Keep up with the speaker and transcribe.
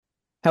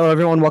Hello,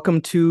 everyone.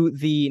 Welcome to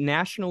the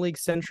National League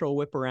Central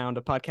Whip Around,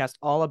 a podcast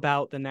all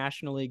about the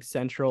National League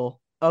Central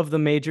of the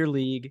Major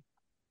League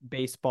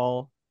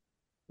Baseball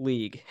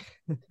League.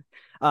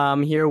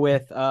 I'm here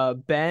with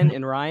Ben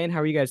and Ryan. How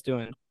are you guys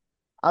doing?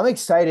 I'm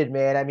excited,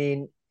 man. I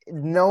mean,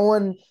 no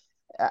one,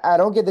 I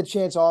don't get the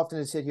chance often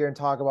to sit here and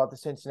talk about the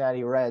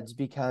Cincinnati Reds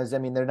because, I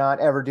mean, they're not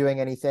ever doing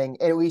anything,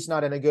 at least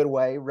not in a good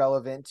way,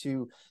 relevant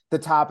to the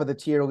top of the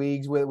tier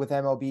leagues with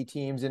MLB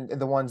teams and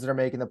the ones that are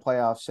making the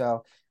playoffs.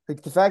 So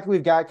like, the fact that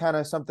we've got kind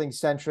of something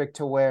centric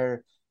to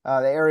where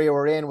the area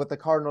we're in with the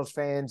Cardinals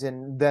fans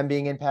and them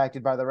being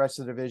impacted by the rest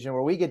of the division,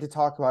 where we get to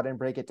talk about it and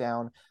break it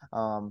down.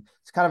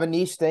 It's kind of a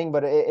niche thing,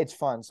 but it's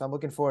fun. So I'm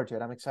looking forward to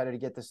it. I'm excited to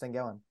get this thing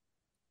going.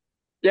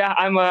 Yeah,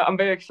 I'm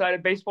very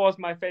excited. Baseball is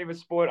my favorite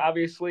sport,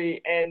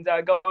 obviously, and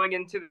going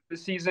into the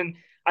season,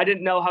 I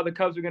didn't know how the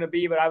Cubs were going to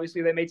be, but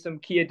obviously they made some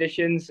key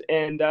additions,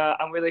 and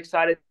I'm really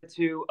excited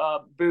to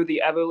boo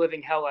the ever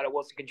living hell out of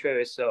Wilson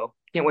Contreras. So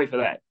can't wait for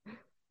that.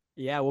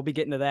 Yeah, we'll be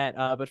getting to that.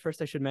 But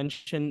first, I should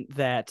mention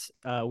that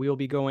we will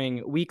be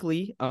going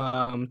weekly,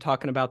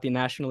 talking about the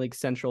National League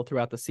Central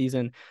throughout the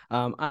season.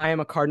 I am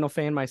a Cardinal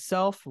fan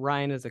myself.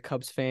 Ryan is a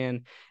Cubs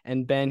fan,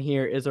 and Ben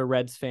here is a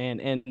Reds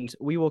fan. And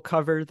we will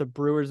cover the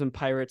Brewers and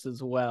Pirates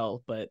as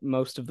well, but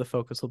most of the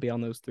focus will be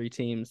on those three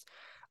teams.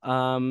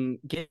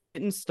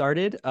 Getting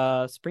started.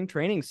 Spring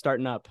training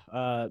starting up.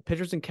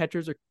 Pitchers and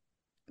catchers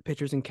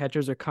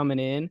are coming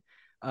in.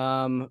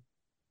 Um,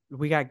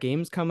 we got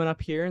games coming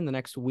up here in the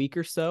next week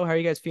or so. How are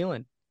you guys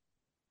feeling?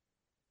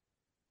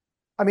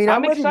 I mean, I'm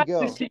I'm ready to excited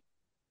to go. see.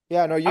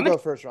 Yeah, no, you I'm go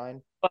excited. first,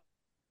 Ryan.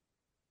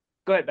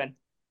 Go ahead, Ben.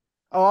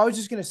 Oh, I was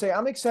just going to say,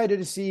 I'm excited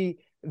to see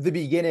the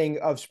beginning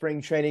of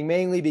spring training,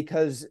 mainly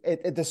because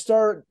at the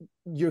start,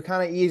 you're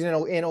kind of easing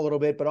in a little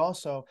bit, but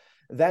also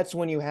that's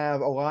when you have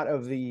a lot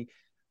of the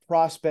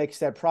prospects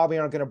that probably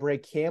aren't going to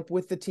break camp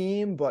with the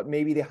team, but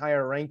maybe the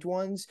higher ranked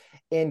ones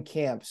in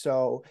camp.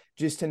 So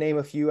just to name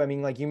a few, I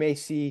mean, like you may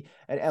see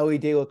an Ellie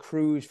De La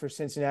Cruz for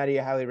Cincinnati,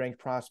 a highly ranked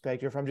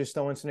prospect, or if I'm just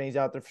throwing some names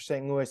out there for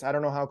St. Louis, I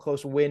don't know how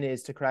close Win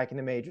is to cracking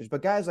the majors,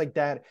 but guys like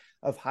that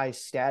of high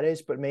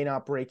status, but may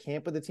not break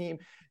camp with the team,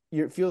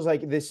 it feels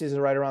like this is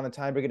right around the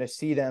time we're going to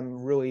see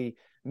them really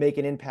make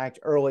an impact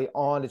early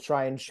on to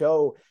try and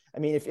show. I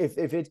mean,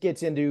 if it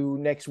gets into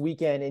next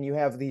weekend and you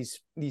have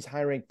these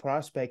high ranked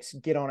prospects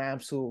get on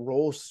absolute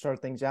rolls to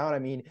start things out, I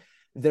mean,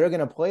 they're going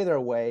to play their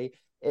way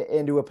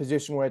into a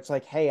position where it's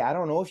like, hey, I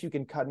don't know if you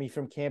can cut me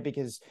from camp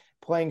because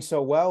playing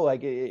so well,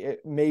 like it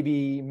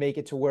maybe make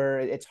it to where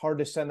it's hard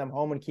to send them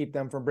home and keep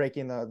them from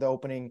breaking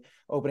the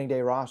opening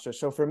day roster.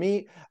 So for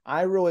me,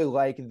 I really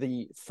like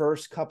the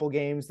first couple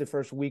games, the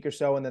first week or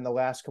so, and then the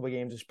last couple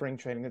games of spring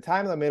training. The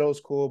time in the middle is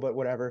cool, but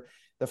whatever.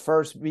 The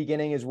first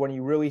beginning is when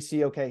you really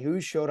see, okay,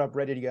 who showed up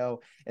ready to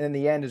go. And then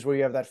the end is where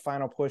you have that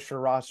final push for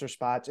roster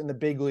spots and the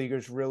big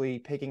leaguers really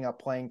picking up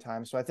playing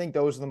time. So I think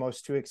those are the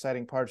most two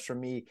exciting parts for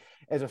me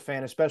as a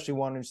fan, especially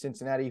one in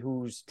Cincinnati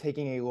who's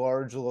taking a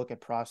large look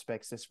at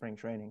prospects this spring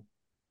training.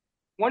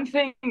 One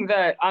thing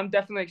that I'm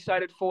definitely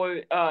excited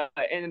for,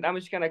 and I'm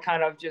just gonna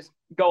kind of just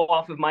go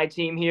off of my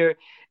team here,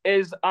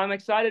 is I'm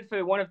excited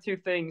for one of two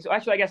things.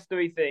 Actually, I guess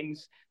three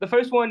things. The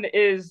first one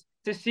is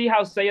to see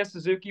how Seiya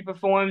Suzuki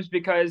performs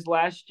because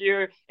last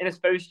year in his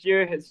first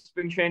year, his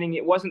spring training,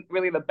 it wasn't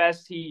really the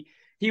best. He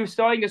was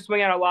starting to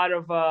swing at a lot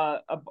of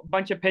a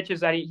bunch of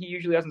pitches that he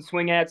usually doesn't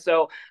swing at.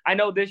 So I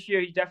know this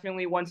year he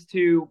definitely wants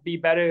to be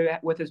better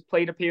with his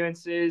plate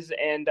appearances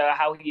and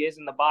how he is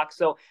in the box.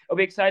 So it'll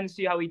be exciting to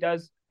see how he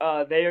does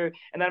there.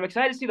 And then I'm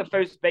excited to see the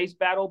first base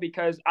battle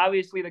because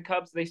obviously the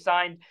Cubs, they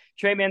signed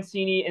Trey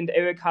Mancini and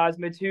Eric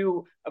Hosmer,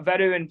 two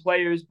veteran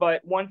players.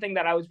 But one thing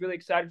that I was really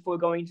excited for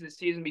going into the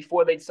season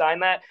before they'd sign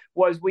that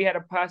was we had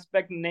a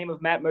prospect in the name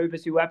of Matt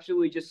Mervis who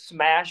absolutely just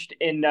smashed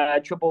in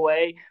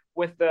AAA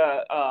with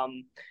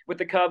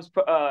the Cubs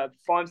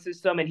farm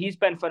system, and he's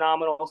been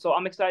phenomenal. So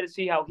I'm excited to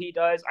see how he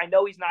does. I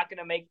know he's not going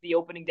to make the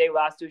opening day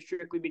roster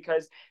strictly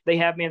because they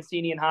have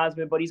Mancini and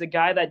Hosmer, but he's a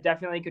guy that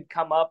definitely could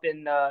come up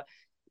and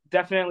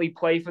definitely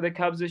play for the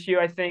Cubs this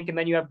year, I think. And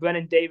then you have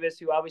Brennan Davis,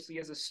 who obviously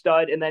is a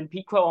stud. And then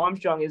Pete Crow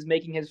Armstrong is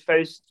making his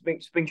first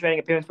spring training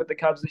appearance with the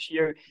Cubs this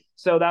year.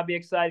 So that'll be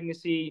exciting to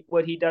see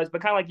what he does.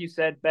 But kind of like you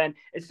said, Ben,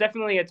 it's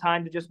definitely a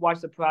time to just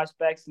watch the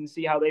prospects and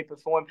see how they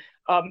perform.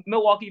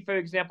 Milwaukee, for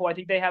example, I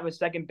think they have a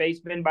second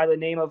baseman by the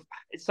name of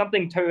it's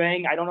something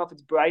Turang. I don't know if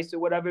it's Bryce or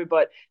whatever,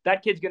 but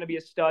that kid's going to be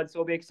a stud. So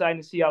it'll be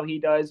exciting to see how he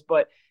does.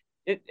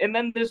 And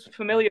then there's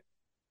familiar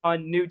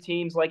on new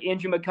teams like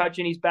Andrew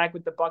McCutchen. He's back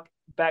with the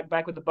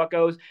back with the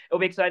Buckos. It'll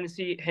be exciting to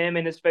see him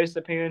in his first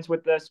appearance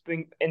with the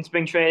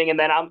spring training, and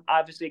then I'm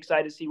obviously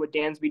excited to see what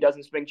Dansby does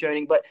in spring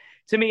training. But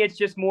to me, it's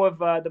just more of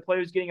the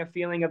players getting a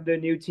feeling of their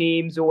new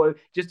teams or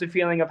just a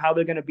feeling of how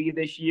they're going to be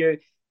this year.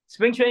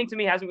 Spring training to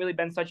me hasn't really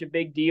been such a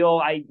big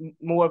deal. I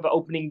more of an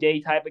opening day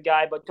type of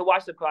guy, but to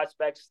watch the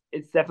prospects,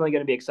 it's definitely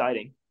going to be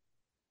exciting.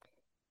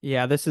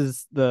 Yeah, this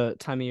is the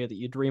time of year that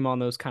you dream on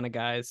those kind of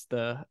guys.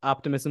 The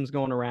optimism's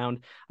going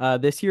around.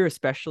 This year,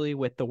 especially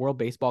with the World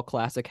Baseball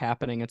Classic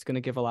happening, it's going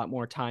to give a lot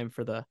more time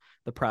for the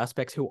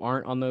prospects who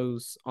aren't on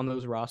those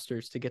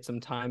rosters to get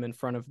some time in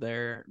front of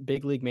their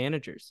big league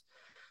managers.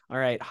 All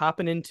right,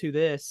 hopping into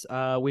this,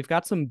 we've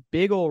got some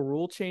big old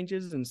rule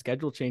changes and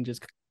schedule changes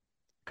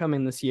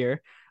coming this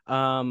year.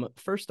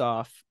 First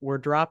off, we're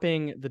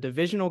dropping the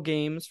divisional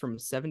games from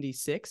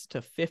 76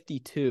 to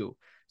 52.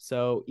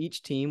 So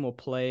each team will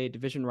play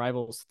division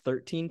rivals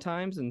 13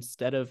 times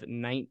instead of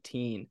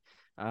 19.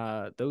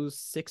 Those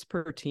 6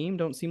 per team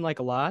don't seem like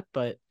a lot,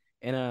 but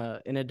in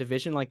a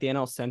division like the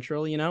NL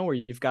Central, where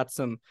you've got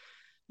some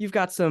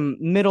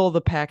middle of the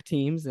pack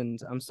teams, and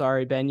I'm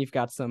sorry, Ben, you've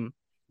got some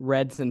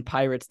Reds and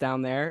Pirates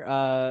down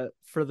there.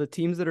 For the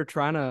teams that are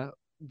trying to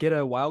get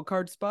a wild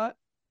card spot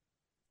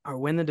or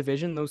win the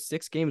division, those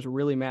 6 games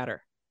really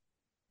matter.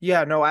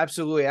 Yeah, no,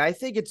 absolutely. I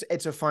think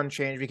it's a fun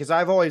change because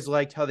I've always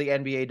liked how the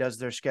NBA does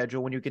their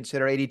schedule. When you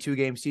consider 82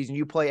 game season,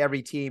 you play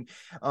every team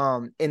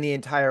in the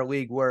entire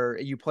league, where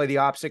you play the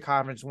opposite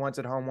conference once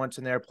at home, once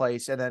in their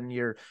place, and then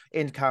you're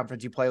in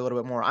conference, you play a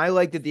little bit more. I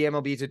like that the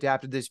MLB's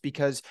adapted this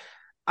because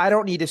I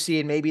don't need to see,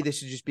 and maybe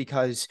this is just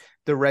because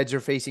the Reds are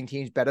facing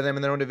teams better than them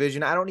in their own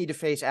division. I don't need to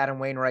face Adam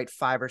Wainwright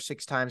 5 or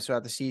 6 times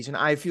throughout the season.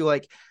 I feel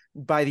like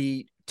by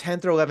the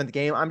 10th or 11th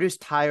game, I'm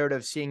just tired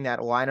of seeing that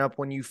lineup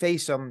when you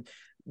face them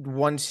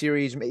one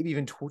series, maybe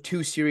even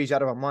 2 series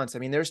out of a month. I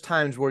mean, there's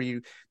times where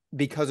you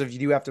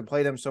do have to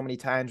play them so many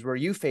times, where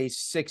you face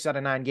 6 out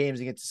of 9 games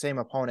against the same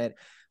opponent.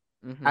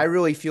 Mm-hmm. I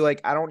really feel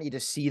like I don't need to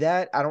see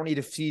that. I don't need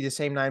to see the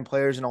same 9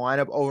 players in a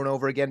lineup over and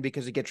over again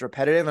because it gets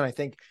repetitive. And I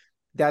think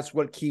that's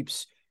what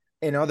keeps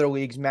in other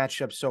leagues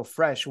matchups so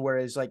fresh.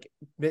 Whereas, like,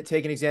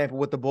 take an example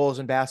with the Bulls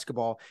in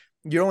basketball,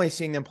 you're only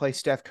seeing them play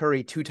Steph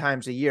Curry 2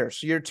 times a year.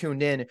 So you're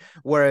tuned in.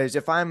 Whereas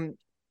if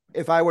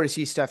I were to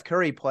see Steph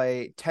Curry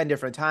play 10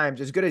 different times,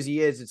 as good as he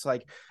is, it's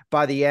like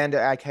by the end,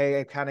 okay,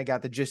 I kind of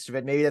got the gist of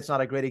it. Maybe that's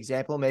not a great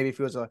example. Maybe if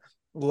he was a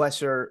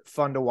lesser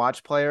fun to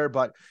watch player,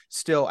 but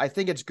still, I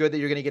think it's good that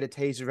you're going to get a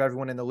taste of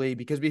everyone in the league,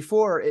 because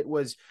before it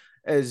was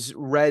as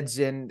Reds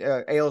and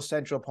AL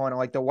Central opponent,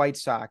 like the White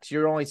Sox,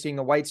 you're only seeing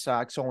the White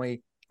Sox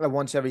only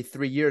once every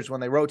 3 years when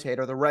they rotate,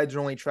 or the Reds are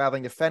only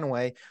traveling to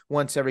Fenway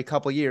once every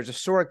couple of years.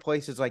 Historic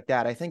places like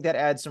that, I think that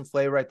adds some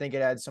flavor. I think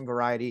it adds some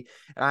variety.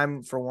 And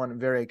I'm, for one,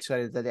 very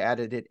excited that they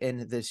added it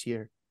in this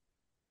year.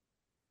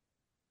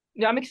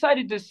 Yeah, I'm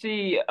excited to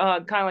see,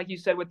 kind of like you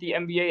said with the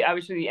NBA.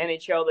 Obviously, the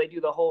NHL, they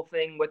do the whole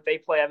thing with they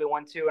play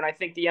everyone too, and I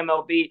think the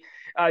MLB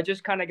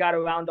just kind of got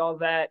around all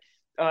that.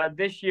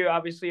 This year,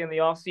 obviously, in the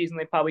off season,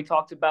 they probably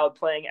talked about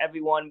playing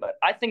everyone, but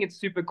I think it's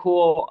super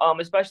cool,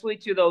 especially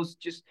to those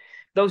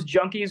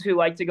junkies who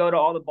like to go to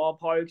all the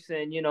ballparks,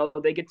 and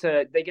they get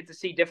to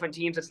see different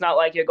teams. It's not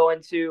like you're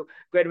going to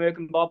Great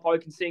American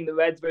Ballpark and seeing the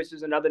Reds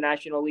versus another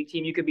National League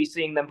team. You could be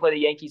seeing them play the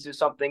Yankees or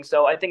something.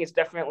 So I think it's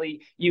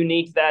definitely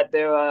unique that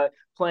they're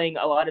playing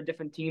a lot of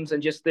different teams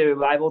and just their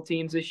rival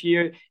teams this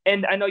year.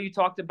 And I know you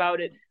talked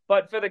about it,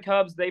 but for the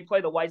Cubs, they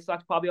play the White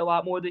Sox probably a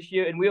lot more this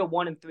year, and we were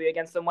 1-3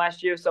 against them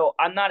last year. So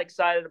I'm not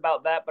excited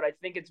about that, but I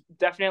think it's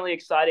definitely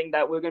exciting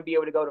that we're going to be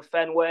able to go to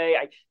Fenway.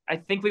 I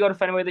think we go to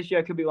Fenway this year.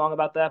 I could be wrong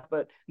about that,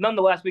 but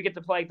nonetheless, we get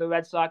to play the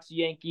Red Sox, the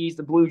Yankees,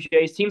 the Blue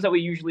Jays, teams that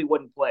we usually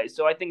wouldn't play.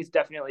 So I think it's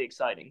definitely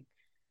exciting.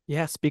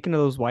 Yeah, speaking of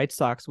those White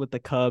Sox with the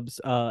Cubs,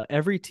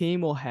 every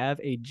team will have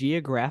a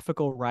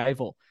geographical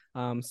rival,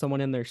 someone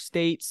in their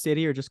state,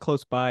 city, or just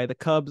close by. The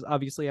Cubs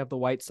obviously have the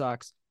White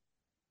Sox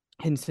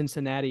in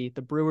Cincinnati.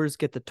 The Brewers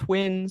get the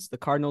Twins, the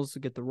Cardinals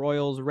get the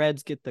Royals,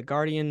 Reds get the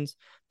Guardians,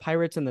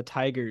 Pirates, and the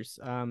Tigers.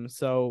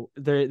 So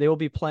they will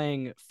be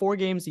playing 4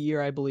 games a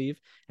year, I believe,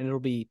 and it'll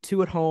be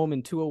 2 at home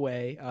and 2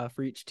 away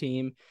for each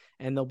team,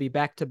 and they'll be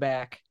back to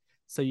back.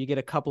 So you get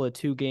a couple of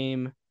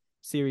 2-game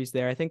series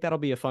there. I think that'll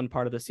be a fun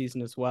part of the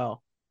season as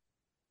well.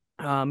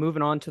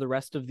 Moving on to the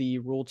rest of the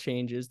rule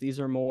changes. These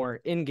are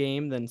more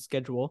in-game than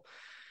schedule.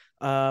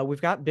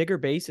 We've got bigger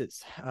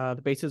bases.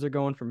 The bases are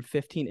going from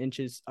 15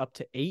 inches up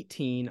to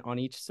 18 on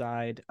each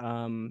side.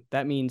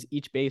 That means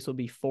each base will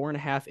be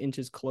 4.5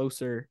 inches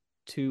closer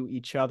to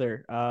each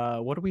other.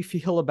 What do we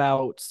feel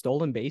about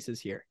stolen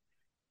bases here?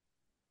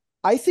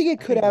 I think it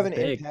could think have it's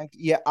an big. impact.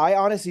 Yeah, I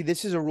honestly,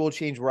 this is a rule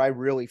change where I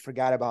really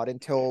forgot about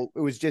until it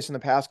was just in the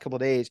past couple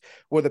of days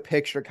where the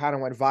picture kind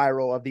of went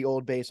viral of the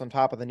old base on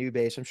top of the new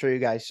base. I'm sure you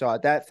guys saw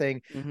it. That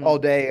thing all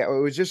day. It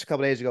was just a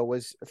couple of days ago.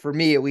 Was, for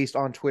me at least,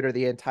 on Twitter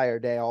the entire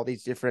day. All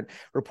these different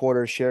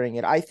reporters sharing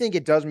it. I think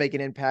it does make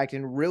an impact,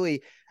 and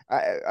really,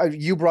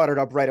 you brought it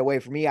up right away.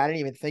 For me, I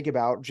didn't even think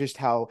about just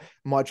how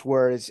much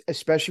words,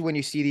 especially when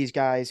you see these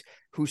guys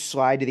who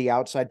slide to the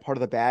outside part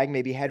of the bag,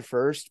 maybe head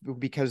first,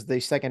 because the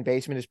second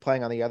baseman is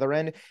playing on the other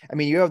end. I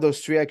mean, you have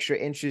those 3 extra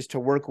inches to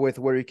work with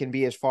where you can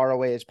be as far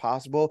away as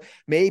possible.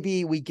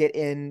 Maybe we get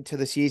into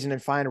the season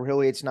and find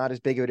really it's not as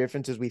big of a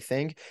difference as we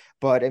think.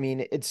 But I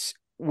mean, it's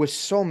with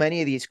so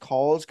many of these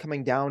calls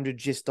coming down to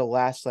just the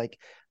last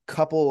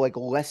couple,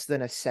 less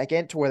than a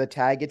second to where the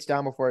tag gets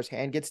down before his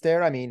hand gets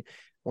there. I mean,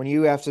 when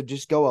you have to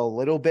just go a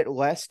little bit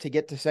less to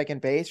get to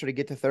second base or to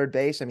get to third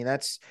base, I mean,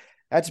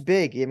 That's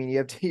big. I mean,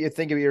 you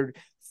think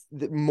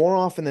of more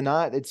often than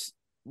not, it's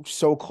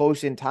so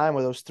close in time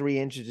where those 3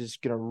 inches is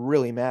going to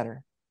really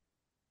matter.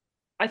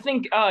 I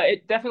think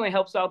it definitely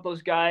helps out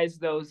those guys,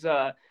 those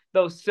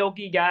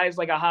silky guys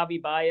like a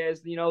Javi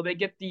Baez. You know, they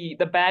get the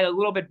bag a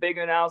little bit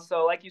bigger now.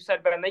 So, like you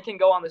said, Ben, they can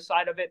go on the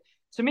side of it.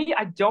 To me,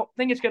 I don't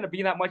think it's going to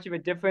be that much of a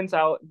difference.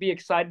 I'll be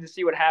excited to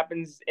see what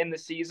happens in the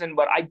season,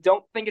 but I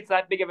don't think it's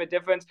that big of a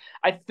difference.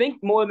 I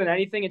think more than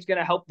anything, it's going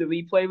to help the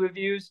replay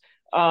reviews.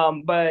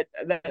 But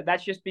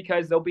that's just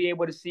because they'll be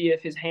able to see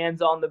if his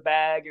hand's on the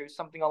bag or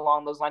something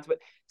along those lines. But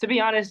to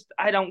be honest,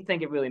 I don't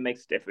think it really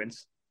makes a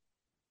difference.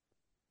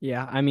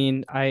 Yeah, I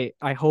mean, I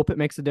hope it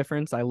makes a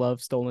difference. I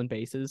love stolen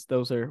bases.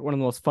 Those are one of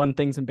the most fun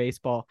things in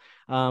baseball.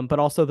 But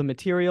also the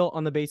material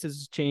on the bases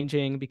is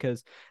changing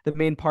because the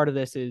main part of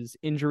this is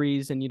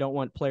injuries, and you don't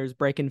want players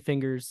breaking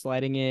fingers,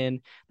 sliding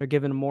in. They're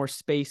given more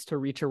space to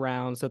reach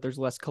around so that there's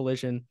less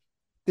collision.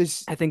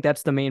 I think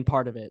that's the main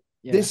part of it.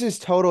 Yeah. This is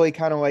totally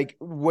kind of like,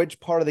 which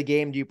part of the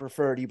game do you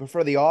prefer? Do you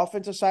prefer the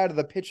offensive side or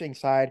the pitching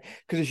side?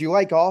 Because if you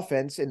like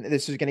offense, and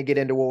this is going to get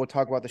into what we'll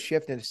talk about the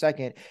shift in a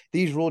second,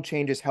 these rule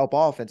changes help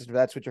offense. If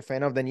that's what you're a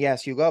fan of, then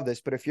yes, you love this.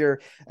 But if you're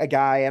a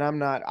guy,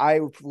 and I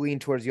lean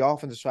towards the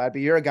offensive side,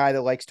 but you're a guy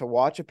that likes to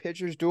watch a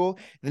pitcher's duel,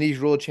 then these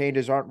rule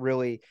changes aren't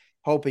really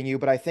helping you.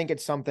 But I think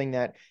it's something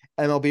that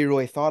MLB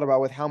really thought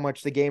about with how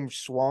much the game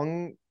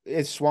swung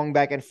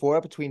back and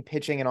forth between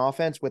pitching and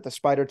offense with the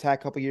spider tack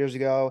a couple years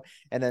ago.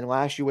 And then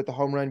last year with the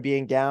home run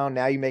being down,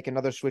 now you make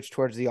another switch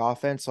towards the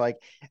offense. Like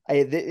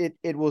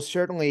it will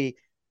certainly,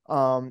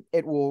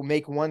 it will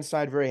make one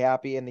side very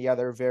happy and the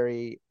other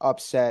very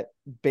upset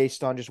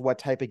based on just what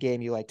type of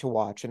game you like to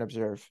watch and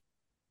observe.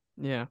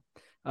 Yeah.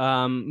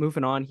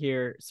 Moving on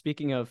here.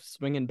 Speaking of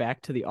swinging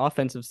back to the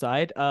offensive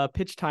side,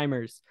 pitch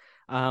timers.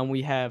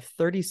 We have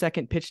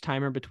 30-second pitch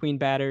timer between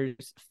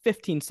batters,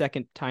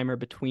 15-second timer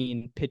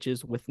between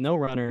pitches with no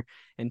runner,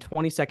 and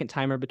 20-second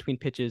timer between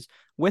pitches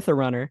with a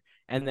runner.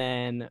 And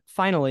then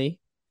finally,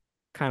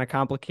 kind of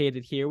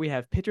complicated here, we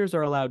have pitchers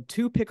are allowed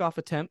 2 pickoff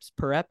attempts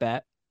per at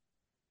bat.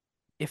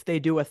 If they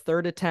do a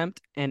third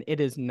attempt and it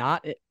is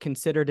not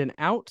considered an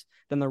out,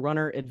 then the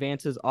runner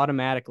advances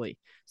automatically.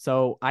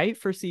 So I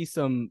foresee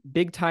some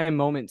big time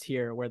moments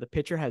here where the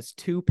pitcher has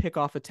 2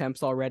 pickoff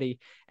attempts already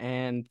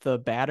and the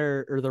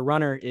batter or the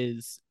runner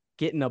is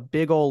getting a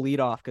big old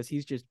leadoff because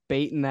he's just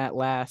baiting that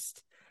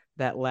last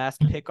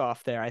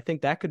pickoff there. I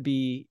think that could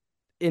be,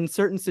 in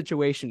certain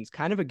situations,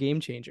 kind of a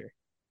game changer.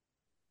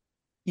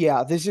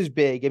 Yeah, this is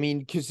big. I mean,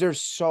 because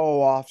there's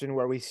so often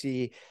where we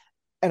see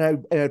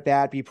and a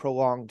bat be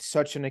prolonged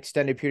such an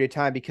extended period of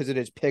time because it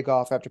is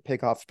pickoff after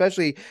pickoff,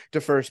 especially to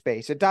first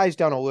base. It dies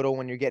down a little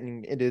when you're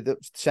getting into the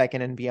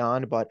second and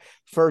beyond, but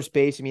first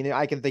base, I mean,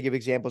 I can think of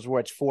examples where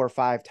it's 4 or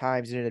 5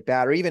 times in a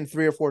bat, or even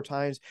 3 or 4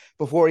 times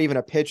before even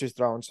a pitch is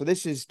thrown. So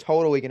this is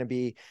totally going to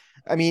be,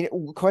 I mean,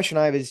 question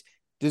I have is,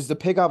 does the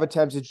pickoff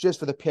attempts, it's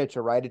just for the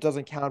pitcher, right? It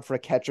doesn't count for a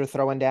catcher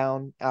throwing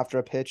down after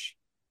a pitch.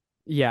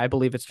 Yeah, I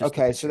believe it's just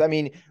okay. So I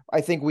mean,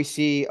 I think we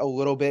see a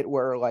little bit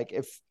where, like,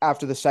 if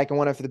after the second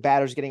one, if the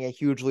batter's getting a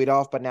huge lead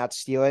off but not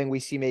stealing,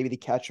 we see maybe the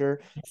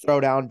catcher throw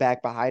down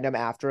back behind him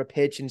after a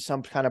pitch and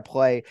some kind of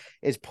play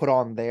is put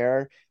on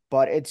there.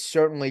 But it's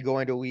certainly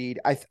going to lead.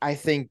 I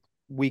think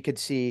we could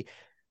see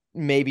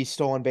maybe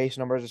stolen base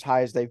numbers as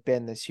high as they've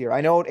been this year.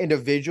 I know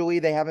individually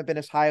they haven't been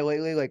as high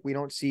lately. Like, we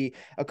don't see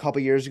a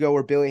couple years ago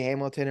where Billy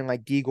Hamilton and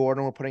like D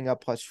Gordon were putting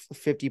up plus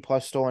 50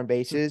 plus stolen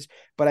bases.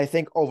 But I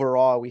think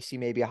overall we see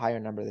maybe a higher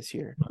number this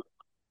year.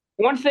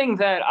 One thing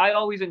that I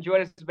always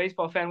enjoyed as a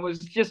baseball fan was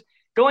just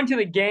going to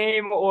the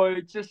game or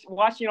just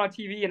watching it on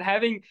TV and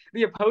having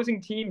the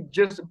opposing team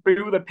just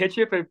boo the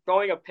pitcher for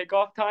throwing a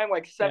pickoff time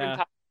like 7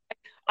 times.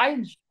 I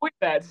enjoyed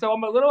that. So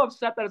I'm a little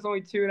upset that it's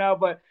only 2 now,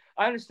 but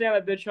I understand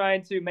that they're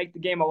trying to make the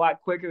game a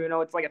lot quicker. You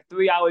know, it's like a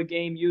 3-hour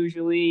game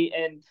usually,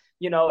 and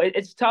you know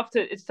it's tough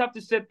to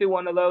sit through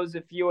one of those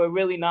if you're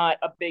really not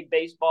a big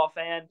baseball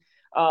fan.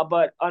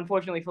 But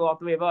unfortunately for all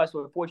 3 of us,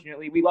 or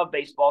fortunately, we love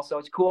baseball, so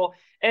it's cool.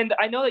 And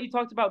I know that you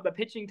talked about the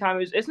pitching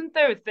timers. Isn't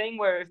there a thing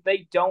where if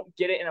they don't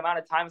get it in an amount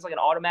of time, it's like an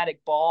automatic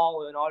ball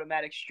or an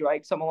automatic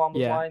strike, something along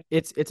those lines?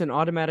 It's an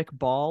automatic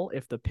ball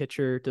if the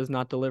pitcher does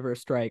not deliver a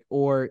strike,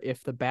 or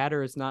if the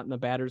batter is not in the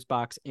batter's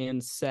box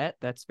and set.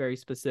 That's very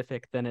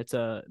specific. Then it's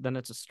a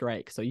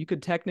strike. So you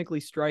could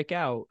technically strike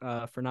out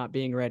for not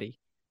being ready.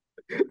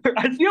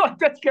 I feel like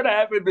that's gonna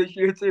happen this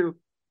year too.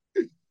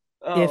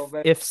 Oh,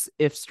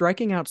 if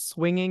striking out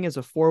swinging is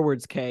a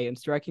forwards K and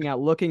striking out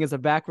looking is a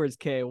backwards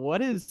K,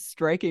 what is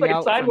striking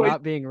out for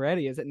not being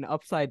ready? Is it an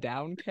upside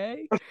down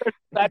K?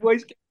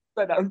 Sideways K,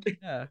 upside down K.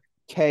 Yeah.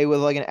 K with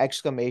like an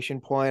exclamation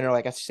point or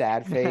like a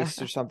sad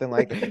face or something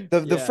like that.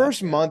 The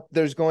first month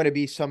there's going to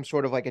be some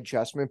sort of like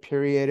adjustment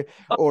period,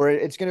 or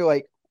it's going to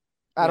like,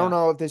 I don't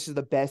know if this is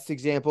the best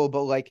example,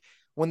 but like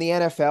when the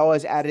NFL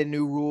has added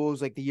new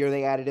rules, like the year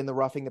they added in the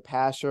roughing the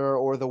passer,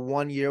 or the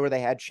one year where they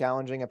had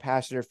challenging a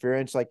pass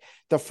interference, like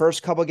the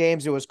first couple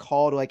games, it was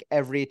called like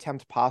every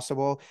attempt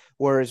possible.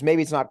 Whereas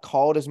maybe it's not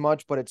called as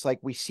much, but it's like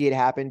we see it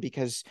happen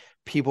because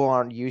people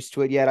aren't used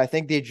to it yet. I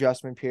think the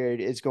adjustment period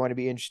is going to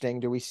be interesting.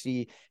 Do we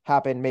see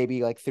happen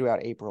maybe like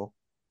throughout April?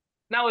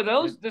 Now, are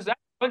those does that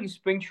start in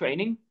spring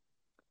training?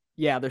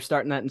 Yeah, they're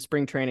starting that in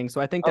spring training. So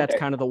I think that's Okay,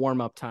 kind of the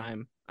warm up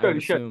time, I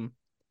would sure, sure. assume.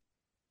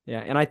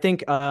 Yeah, and I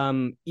think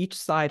each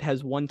side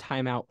has one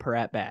timeout per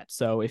at bat.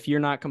 So if you're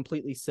not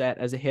completely set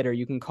as a hitter,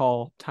 you can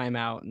call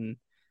timeout and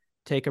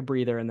take a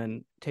breather and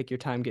then take your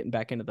time getting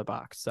back into the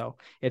box. So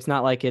it's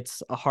not like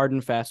it's a hard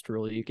and fast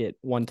rule. You get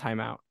one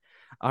timeout.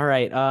 All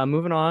right,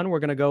 moving on, we're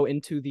going to go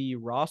into the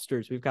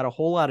rosters. We've got a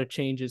whole lot of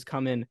changes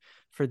coming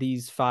for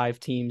these 5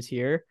 teams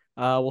here.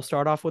 We'll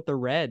start off with the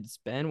Reds.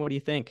 Ben, what do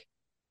you think?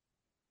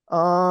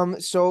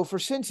 So for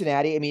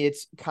Cincinnati, I mean,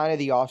 it's kind of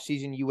the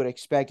offseason you would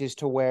expect as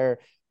to where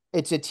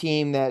it's a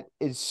team that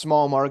is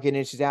small market and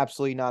it's just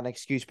absolutely not an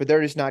excuse, but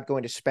they're just not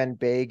going to spend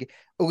big,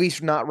 at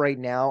least not right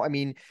now. I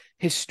mean,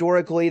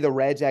 historically, the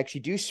Reds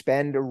actually do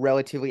spend a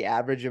relatively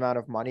average amount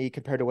of money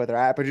compared to where they're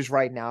at, but just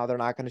right now, they're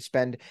not going to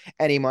spend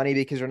any money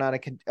because they're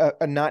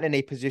not in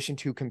a position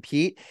to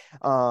compete.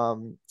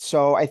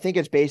 So I think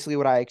it's basically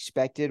what I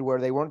expected, where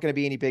they weren't going to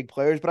be any big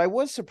players, but I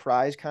was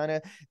surprised kind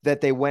of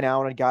that they went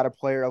out and got a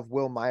player of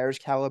Will Myers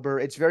caliber.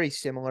 It's very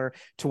similar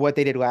to what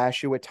they did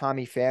last year with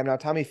Tommy Pham. Now,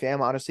 Tommy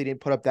Pham honestly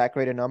didn't put up that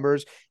great of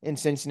numbers in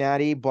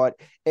Cincinnati, but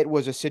it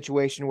was a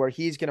situation where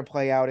he's going to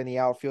play out in the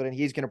outfield and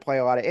he's going to play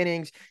a lot of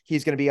innings.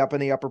 He's going to be up in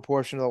the upper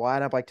portion of the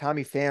lineup. Like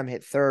Tommy Pham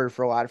hit third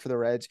for a lot for the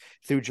Reds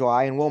through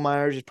July, and Will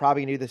Myers is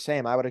probably going to do the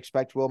same. I would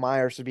expect Will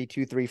Myers to be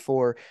 2, 3,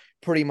 4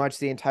 pretty much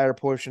the entire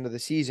portion of the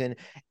season.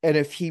 And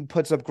if he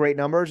puts up great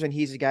numbers and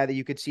he's a guy that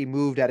you could see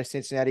moved out of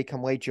Cincinnati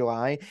come late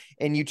July,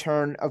 and you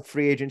turn a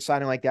free agent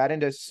signing like that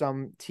into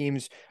some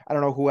teams, I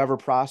don't know, whoever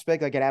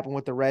prospect, like it happened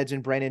with the Reds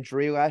and Brandon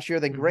Drury last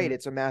year, then great.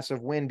 It's a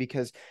massive win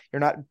because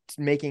you're not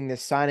making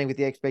this signing with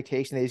the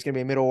expectation that he's going to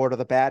be a middle order of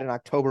the bat in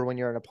October when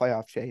you're in a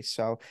playoff chase.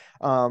 So,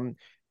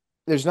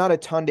 there's not a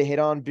ton to hit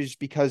on just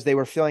because they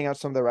were filling out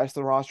some of the rest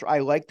of the roster. I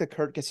like the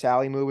Curt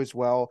Casali move as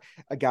well.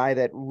 A guy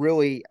that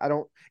really,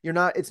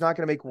 it's not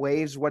going to make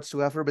waves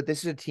whatsoever, but this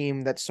is a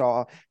team that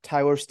saw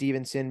Tyler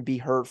Stevenson be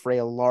hurt for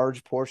a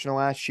large portion of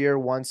last year,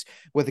 once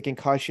with a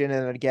concussion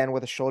and again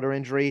with a shoulder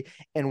injury.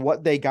 And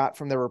what they got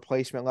from their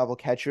replacement level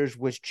catchers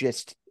was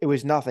it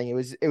was nothing.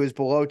 It was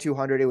below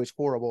 200. It was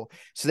horrible.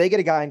 So they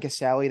get a guy in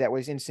Casali that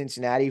was in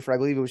Cincinnati for, I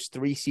believe it was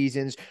 3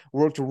 seasons,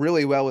 worked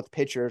really well with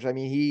pitchers. I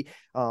mean,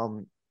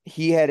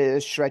 he had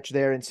a stretch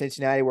there in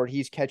Cincinnati where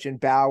he's catching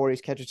Bauer,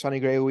 he's catching Sonny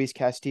Gray, Luis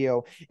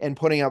Castillo, and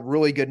putting up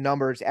really good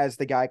numbers as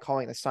the guy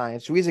calling the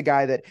signs. So he's a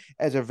guy that,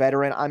 as a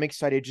veteran, I'm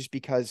excited just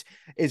because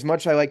as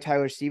much as I like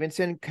Tyler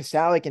Stevenson,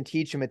 Casali can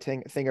teach him a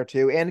thing or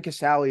two, and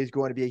Casali is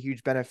going to be a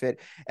huge benefit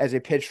as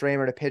a pitch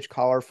framer to pitch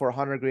caller for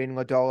Hunter Green,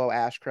 Lodolo,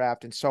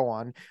 Ashcraft, and so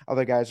on.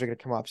 Other guys are going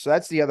to come up. So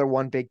that's the other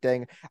one big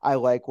thing I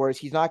like, whereas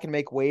he's not going to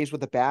make waves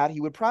with the bat.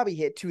 He would probably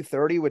hit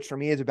 230, which for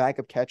me as a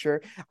backup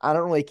catcher, I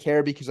don't really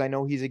care because I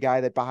know he's a guy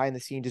that behind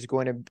the scenes is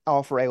going to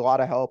offer a lot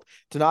of help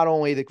to not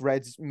only the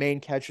Reds' main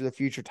catcher of the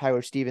future,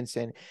 Tyler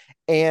Stevenson,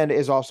 and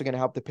is also going to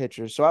help the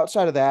pitchers. So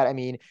outside of that, I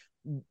mean,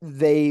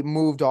 they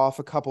moved off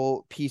a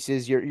couple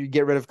pieces. You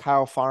get rid of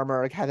Kyle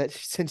Farmer, a guy that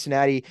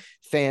Cincinnati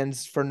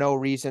fans for no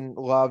reason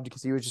loved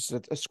because he was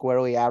just a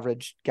squarely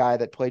average guy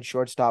that played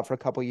shortstop for a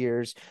couple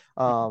years.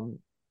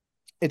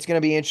 It's going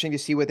to be interesting to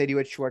see what they do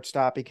at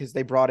shortstop because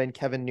they brought in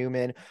Kevin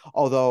Newman,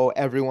 although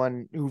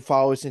everyone who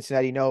follows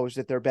Cincinnati knows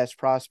that their best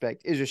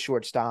prospect is a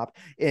shortstop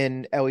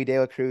in Elly De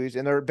La Cruz,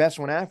 and their best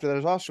one after that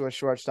is also a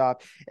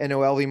shortstop in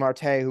Noelvi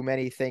Marte, who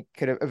many think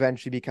could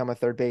eventually become a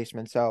third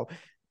baseman. So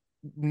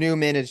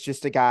Newman is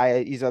just a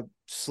guy, he's a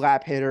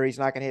slap hitter. He's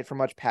not going to hit for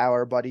much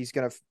power, but he's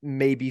going to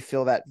maybe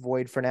fill that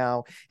void for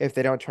now if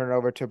they don't turn it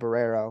over to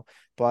Barrero.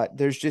 But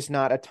there's just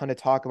not a ton to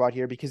talk about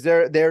here because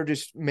their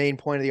just main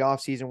point of the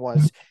offseason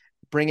was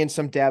bring in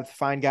some depth,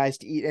 find guys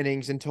to eat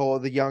innings until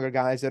the younger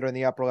guys that are in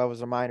the upper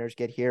levels of minors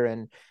get here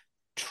and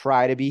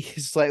try to be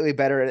slightly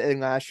better than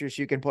last year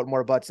so you can put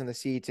more butts in the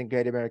seats in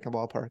Great American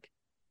Ballpark.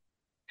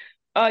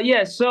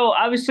 Yeah, so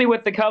obviously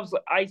with the Cubs,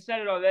 I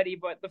said it already,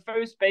 but the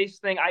first base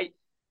thing,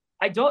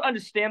 I don't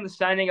understand the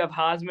signing of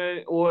Hosmer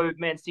or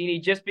Mancini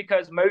just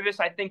because Mervis,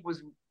 I think,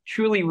 was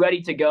truly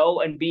ready to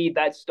go and be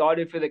that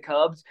starter for the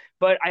Cubs.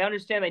 But I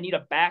understand they need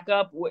a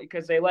backup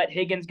because they let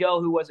Higgins go,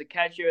 who was a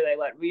catcher. They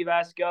let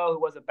Rivas go, who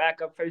was a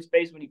backup first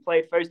base when he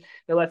played first.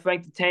 They let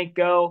Frank the Tank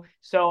go.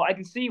 So I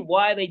can see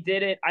why they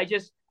did it.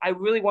 I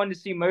really wanted to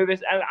see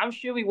Mervis, and I'm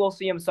sure we will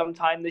see him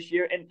sometime this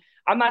year. And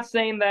I'm not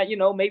saying that,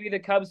 maybe the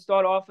Cubs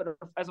start off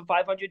as a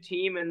 500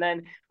 team, and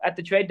then at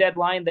the trade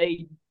deadline,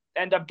 they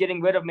end up getting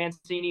rid of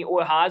Mancini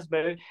or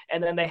Hosmer,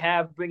 and then they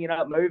have bringing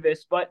up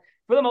Mervis. But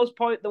for the most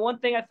part, the one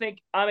thing I think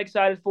I'm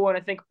excited for, and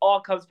I think all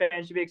Cubs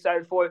fans should be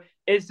excited for,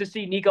 is to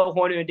see Nico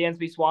Hoerner and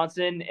Dansby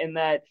Swanson in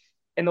that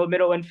in the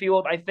middle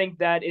infield. I think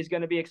that is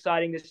going to be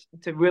exciting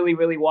to really,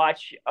 really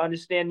watch.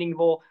 Understanding,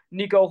 well,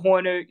 Nico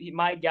Horner,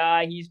 my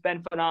guy, he's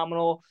been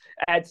phenomenal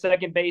at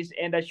second base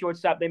and at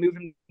shortstop. They moved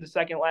him to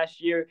second last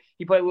year.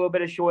 He played a little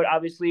bit of short,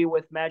 obviously,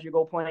 with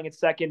Madrigal playing at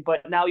second.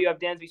 But now you have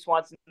Dansby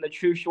Swanson, the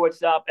true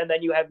shortstop, and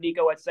then you have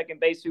Nico at second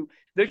base, who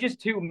they're just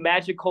two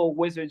magical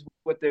wizards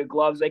with their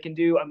gloves. They can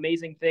do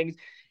amazing things.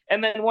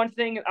 And then one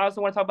thing I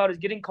also want to talk about is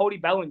getting Cody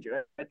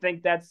Bellinger. I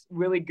think that's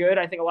really good.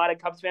 I think a lot of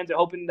Cubs fans are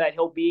hoping that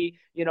he'll be,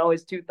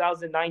 his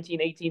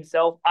 2019-18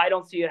 self. I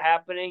don't see it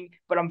happening,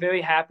 but I'm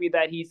very happy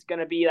that he's going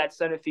to be that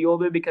center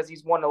fielder because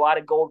he's won a lot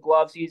of Gold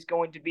Gloves. He's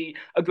going to be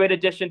a great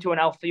addition to an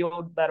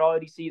outfield that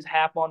already sees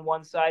Happ on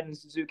one side and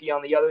Suzuki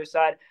on the other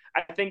side.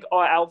 I think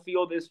our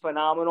outfield is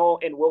phenomenal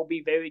and will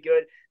be very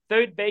good.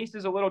 Third base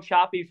is a little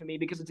choppy for me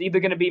because it's either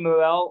going to be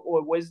Morel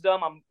or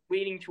Wisdom. I'm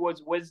leaning towards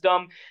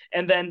Wisdom.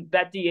 And then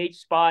that DH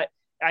spot,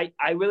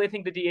 I really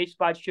think the DH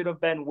spot should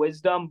have been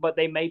Wisdom, but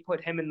they may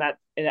put him in that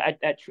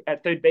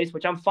at third base,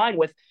 which I'm fine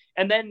with.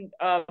 And then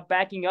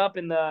backing up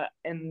in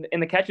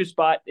the catcher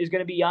spot is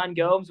going to be Yan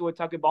Gomes or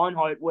Tucker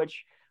Barnhart,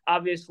 which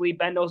obviously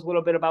Ben knows a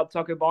little bit about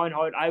Tucker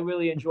Barnhart. I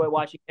really enjoy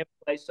watching him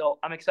play, so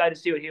I'm excited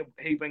to see what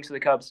he brings to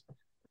the Cubs.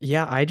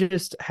 Yeah, I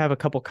just have a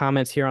couple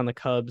comments here on the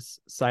Cubs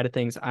side of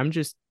things. I'm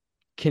just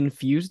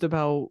confused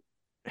about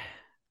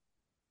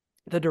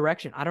the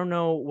direction. I don't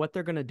know what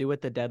they're going to do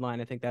at the deadline.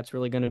 I think that's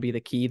really going to be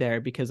the key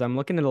there because I'm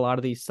looking at a lot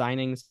of these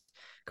signings.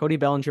 Cody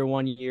Bellinger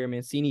 1 year,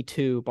 Mancini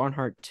 2,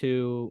 Barnhart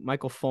 2,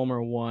 Michael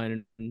Fulmer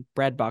 1,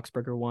 Brad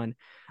Boxberger 1,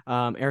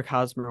 Eric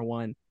Hosmer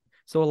 1.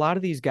 So a lot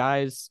of these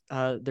guys,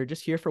 they're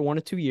just here for 1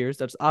 to 2 years.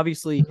 That's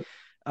obviously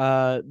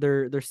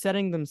they're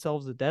setting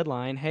themselves a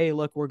deadline. Hey,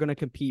 look, we're going to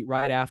compete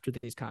right after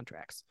these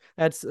contracts.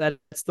 That's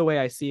the way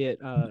I see it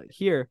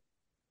here.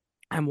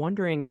 I'm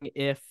wondering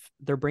if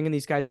they're bringing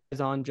these guys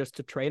on just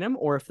to trade them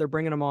or if they're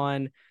bringing them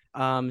on,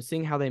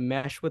 seeing how they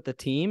mesh with the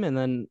team and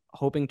then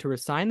hoping to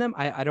resign them.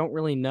 I don't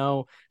really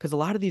know because a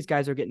lot of these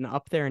guys are getting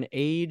up there in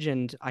age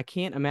and I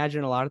can't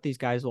imagine a lot of these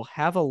guys will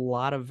have a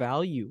lot of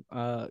value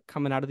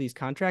coming out of these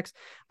contracts.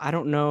 I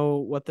don't know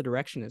what the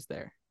direction is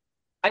there.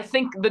 I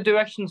think the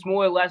direction's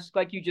more or less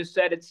like you just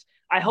said.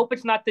 I hope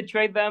it's not to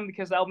trade them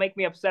because that'll make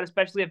me upset,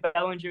 especially if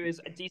Bellinger is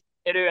a decent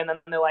hitter and then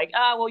they're like,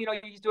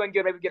 he's doing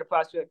good. Maybe get a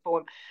prospect for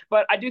him.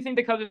 But I do think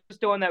the Cubs are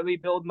still in that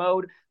rebuild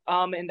mode.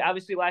 And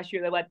obviously last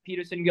year they let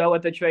Peterson go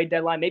at the trade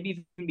deadline. Maybe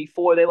even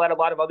before they let a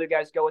lot of other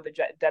guys go at the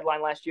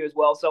deadline last year as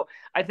well. So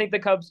I think the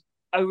Cubs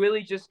are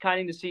really just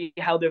kind of to see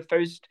how the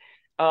first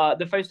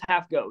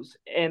half goes.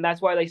 And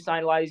that's why they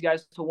signed a lot of these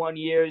guys to 1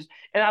 year.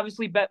 And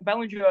obviously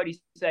Bellinger already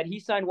said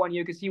he signed 1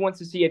 year because he wants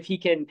to see if he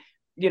can,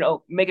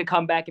 make a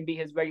comeback and be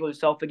his regular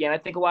self again. I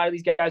think a lot of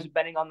these guys are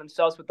betting on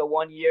themselves with the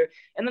 1 year.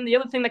 And then the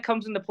other thing that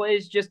comes into play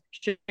is just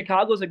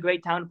Chicago's a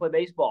great town to play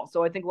baseball.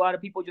 So I think a lot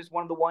of people just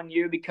wanted the 1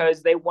 year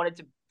because they wanted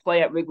to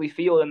play at Wrigley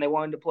Field and they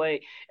wanted to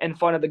play in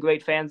front of the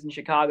great fans in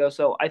Chicago.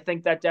 So I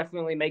think that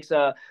definitely makes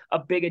a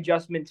big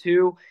adjustment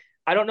too.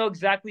 I don't know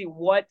exactly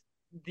what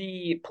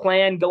the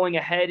plan going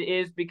ahead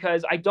is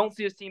because I don't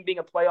see this team being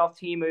a playoff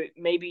team or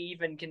maybe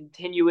even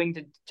continuing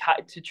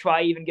to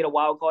try even get a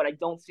wild card. I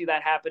don't see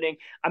that happening.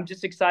 I'm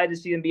just excited to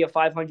see them be a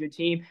 500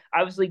 team.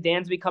 Obviously,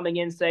 Dansby coming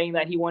in saying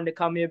that he wanted to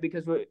come here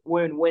because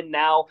we're in win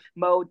now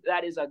mode.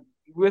 That is a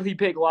really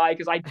big lie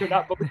because I do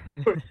not vote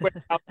for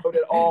win now mode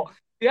at all.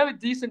 We have a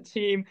decent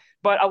team,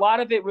 but a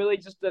lot of it really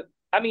just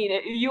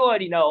you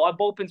already know our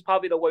bullpen's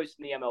probably the worst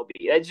in the MLB.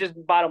 It's just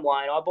bottom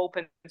line. Our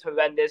bullpen's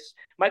horrendous.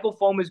 Michael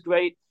Fulmer's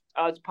great.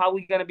 It's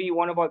probably going to be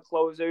one of our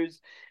closers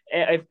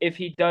if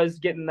he does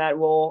get in that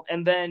role.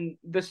 And then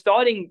the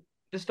starting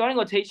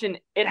rotation,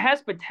 it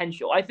has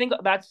potential. I think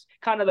that's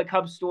kind of the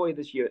Cubs story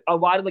this year. A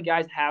lot of the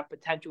guys have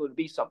potential to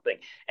be something.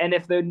 And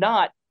if they're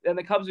not, then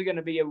the Cubs are going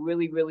to be a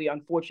really, really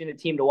unfortunate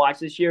team to watch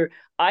this year.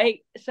 I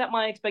set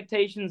my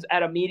expectations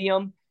at a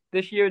medium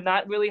this year,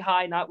 not really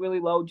high, not really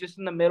low, just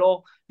in the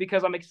middle,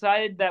 because I'm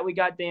excited that we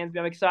got Dansby.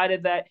 I'm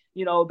excited that,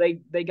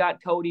 they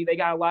got Cody. They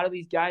got a lot of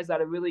these guys that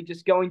are really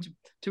just going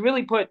to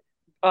really put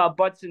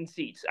butts in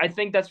seats. I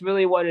think that's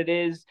really what it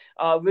is.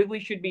 Wrigley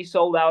should be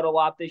sold out a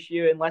lot this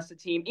year unless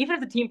even if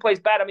the team plays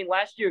bad. I mean,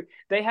 last year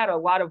they had a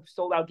lot of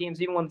sold out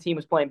games even when the team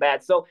was playing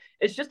bad. So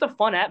it's just a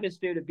fun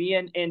atmosphere to be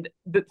in. And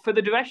for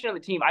the direction of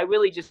the team, I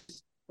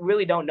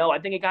really don't know. I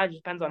think it kind of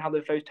just depends on how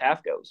the first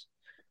half goes.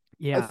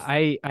 Yeah,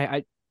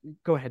 I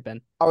go ahead,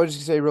 Ben. I was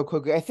just going to say real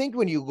quickly, I think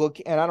when you look,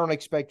 and I don't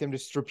expect them to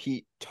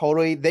repeat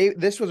totally,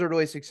 this was a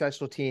really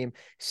successful team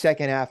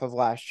second half of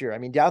last year. I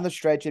mean, down the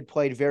stretch, it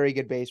played very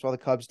good baseball. The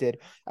Cubs did.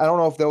 I don't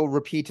know if they'll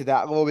repeat to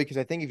that level because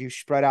I think if you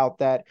spread out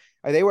that,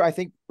 they were, I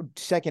think,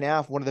 second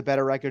half, one of the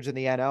better records in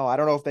the NL. I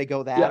don't know if they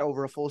go that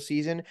over a full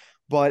season,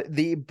 but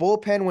the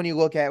bullpen, when you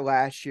look at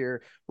last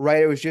year,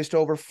 right, it was just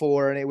over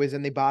 4 and it was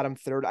in the bottom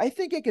third. I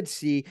think I could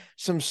see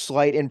some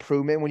slight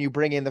improvement when you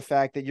bring in the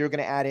fact that you're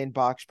going to add in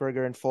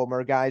Boxberger and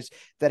Fulmer, guys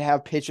that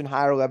have pitch in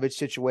higher leverage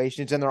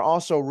situations. And they're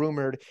also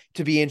rumored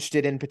to be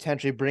interested in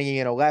potentially bringing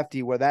in a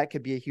lefty, where that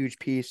could be a huge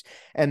piece.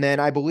 And then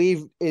I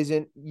believe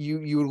isn't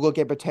you look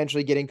at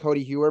potentially getting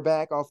Cody Hewer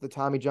back off the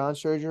Tommy John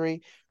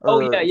surgery? Oh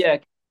yeah, Or yeah.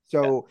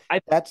 so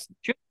I that's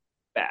should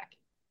be back.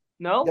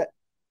 No, that.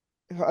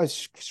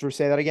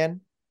 Say that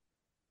again.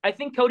 I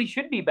think Cody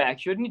should be back,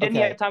 shouldn't he? Didn't he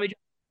Okay. have Tommy John?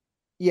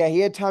 Yeah, he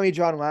had Tommy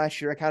John last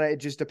year. It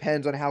just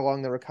depends on how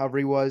long the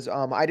recovery was.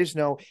 I just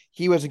know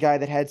he was a guy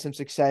that had some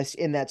success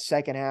in that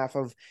second half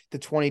of the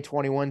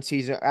 2021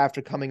 season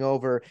after coming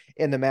over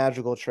in the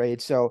Madrigal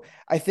trade. So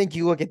I think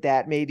you look at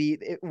that, maybe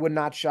it would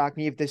not shock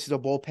me if this is a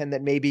bullpen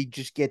that maybe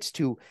just gets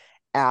to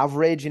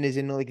average and is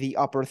in like the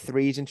upper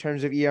threes in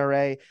terms of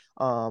ERA.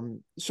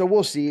 So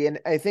we'll see. And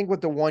I think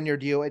with the 1 year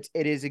deal, it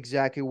is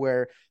exactly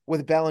where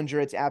with Bellinger,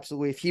 it's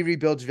absolutely, if he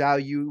rebuilds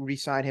value,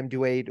 re-sign him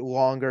to a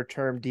longer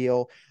term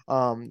deal.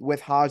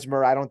 With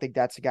Hosmer, I don't think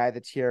that's a guy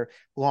that's here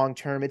long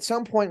term. At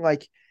some point,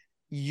 like,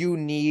 you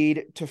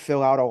need to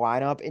fill out a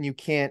lineup, and you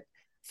can't,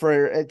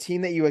 for a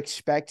team that you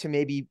expect to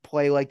maybe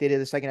play like they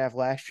did the second half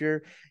last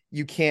year,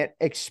 you can't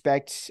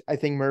expect, I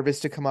think,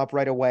 Mervis to come up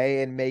right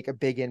away and make a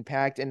big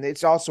impact. And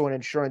it's also an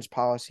insurance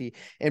policy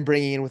in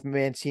bringing in with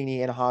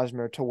Mancini and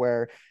Hosmer, to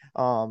where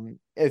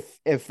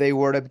if they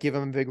were to give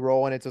him a big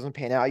role and it doesn't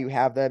pan out, you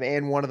have them,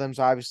 and one of them's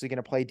obviously going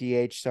to play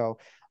DH. So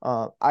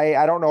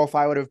I don't know if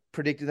I would have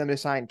predicted them to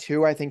sign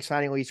two. I think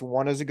signing at least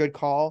one is a good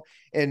call.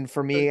 And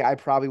for me, I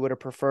probably would have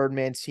preferred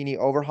Mancini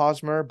over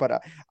Hosmer,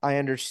 but I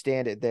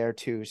understand it there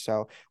too.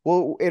 So,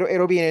 well,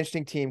 it'll be an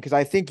interesting team, because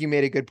I think you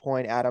made a good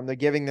point, Adam. They're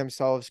giving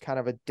themselves kind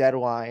of a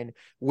deadline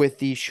with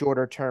these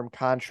shorter term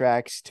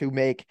contracts to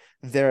make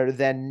their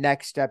then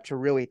next step to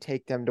really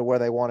take them to where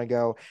they want to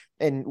go,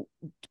 and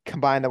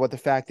combine that with the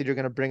fact that you're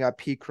going to bring up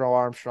Pete Crow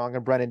Armstrong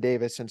and Brennan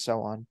Davis and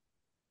so on.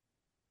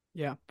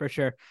 Yeah, for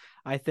sure.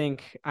 I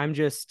think I'm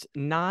just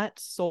not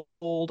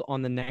sold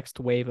on the next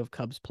wave of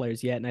Cubs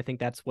players yet. And I think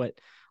that's what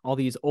all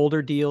these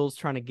older deals,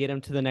 trying to get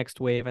them to the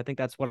next wave, I think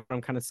that's what I'm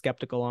kind of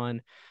skeptical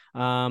on.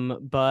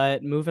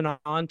 But moving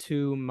on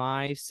to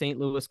my St.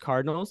 Louis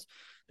Cardinals,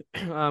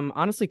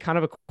 honestly, kind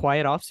of a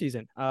quiet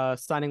offseason.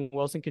 Signing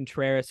Wilson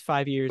Contreras,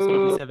 5 years,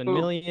 $87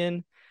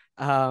 million,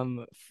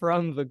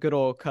 from the good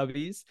old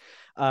Cubbies.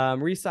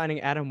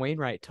 Re-signing Adam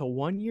Wainwright to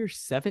 1 year,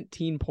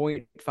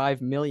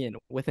 $17.5 million,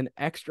 with an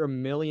extra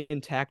million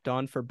tacked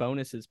on for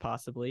bonuses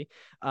possibly.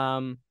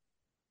 And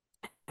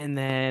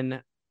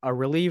then a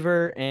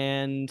reliever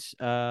and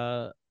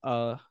a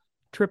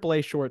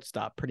AAA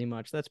shortstop, pretty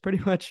much. That's pretty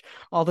much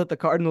all that the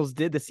Cardinals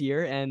did this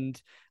year. And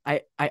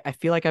I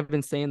feel like I've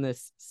been saying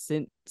this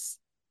since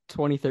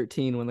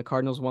 2013, when the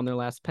Cardinals won their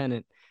last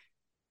pennant.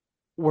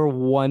 We're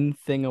one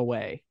thing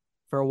away.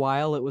 For a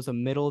while, it was a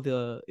middle of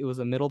the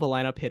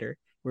lineup hitter.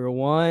 We were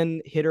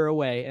one hitter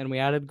away, and we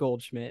added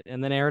Goldschmidt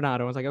and then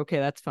Arenado. I was like, okay,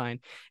 that's fine.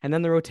 And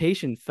then the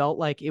rotation felt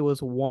like it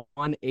was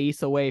one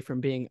ace away from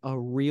being a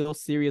real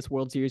serious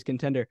World Series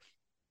contender.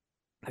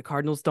 The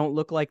Cardinals don't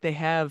look like they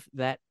have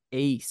that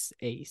ace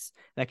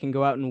that can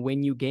go out and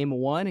win you game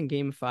 1 and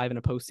game 5 in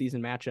a postseason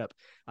matchup.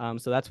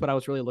 So that's what I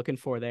was really looking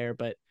for there.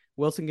 But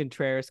Wilson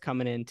Contreras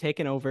coming in,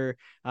 taking over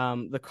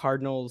the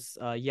Cardinals'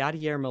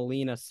 Yadier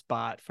Molina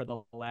spot for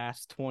the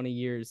last 20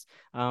 years.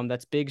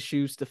 That's big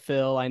shoes to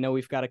fill. I know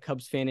we've got a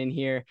Cubs fan in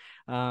here.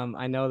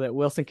 I know that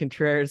Wilson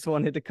Contreras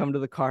wanted to come to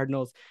the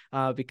Cardinals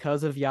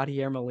because of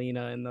Yadier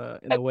Molina and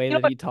the way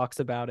that he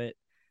talks about it.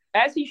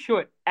 As he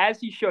should.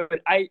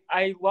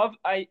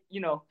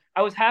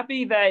 I was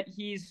happy that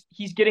he's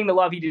getting the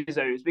love he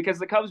deserves, because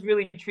the Cubs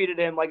really treated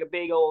him like a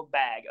big old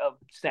bag of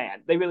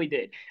sand. They really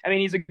did. I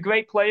mean, he's a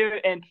great player,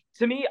 and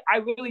to me, I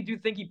really do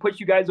think he puts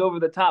you guys over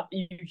the top.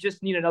 You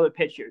just need another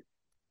pitcher.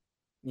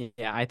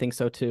 Yeah, I think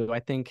so too. I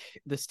think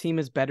this team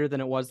is better than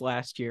it was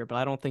last year, but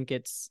I don't think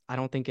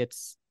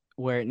it's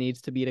where it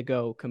needs to be to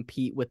go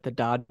compete with the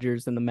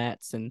Dodgers and the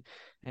Mets and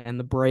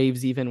the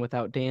Braves, even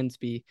without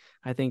Dansby.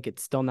 I think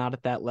it's still not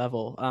at that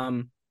level.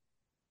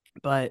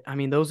 But I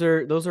mean, those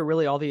are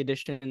really all the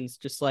additions.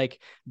 Just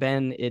like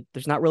Ben,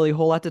 there's not really a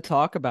whole lot to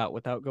talk about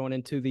without going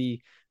into the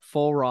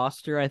full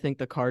roster. I think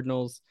the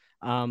Cardinals,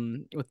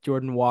 with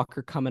Jordan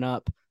Walker coming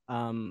up,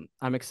 I'm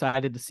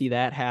excited to see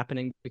that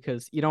happening,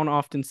 because you don't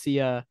often see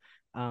a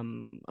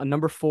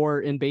number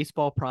 4 in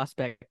baseball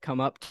prospect come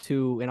up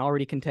to an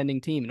already contending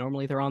team.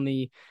 Normally they're on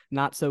the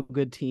not so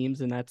good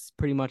teams, and that's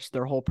pretty much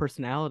their whole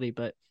personality.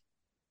 But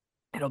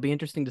it'll be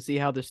interesting to see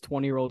how this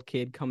 20-year-old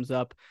kid comes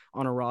up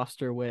on a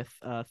roster with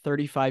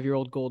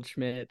 35-year-old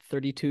Goldschmidt,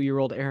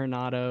 32-year-old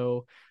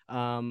Arenado,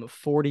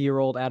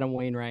 40-year-old Adam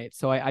Wainwright.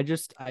 So I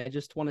just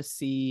want to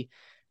see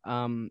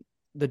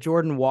the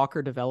Jordan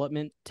Walker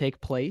development take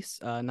place,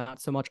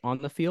 not so much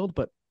on the field,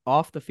 but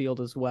off the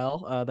field as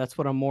well. That's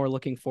what I'm more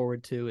looking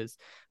forward to, is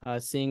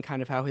seeing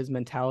kind of how his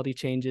mentality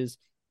changes,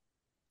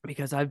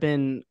 because I've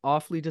been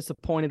awfully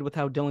disappointed with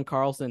how Dylan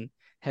Carlson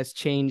has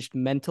changed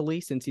mentally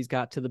since he's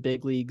got to the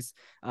big leagues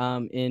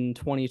in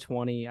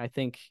 2020. I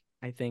think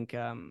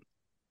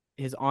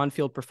his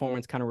on-field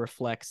performance kind of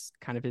reflects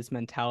kind of his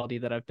mentality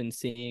that I've been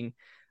seeing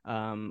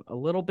a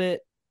little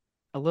bit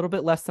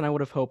less than I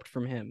would have hoped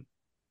from him.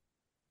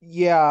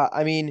 Yeah,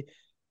 I mean,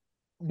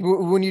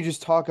 when you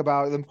just talk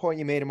about the point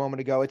you made a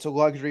moment ago, it's a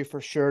luxury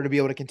for sure to be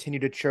able to continue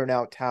to churn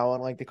out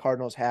talent like the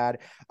Cardinals had.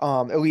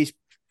 At least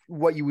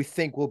what you would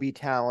think will be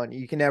talent.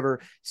 You can never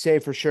say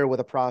for sure with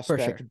a For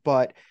prospect, sure.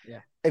 but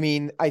Yeah. I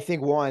mean, I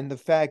think one, the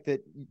fact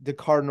that the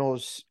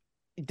Cardinals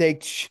they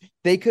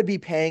they could be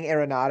paying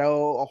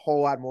Arenado a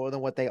whole lot more than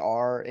what they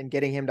are and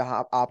getting him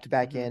to opt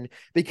back Hmm. in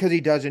because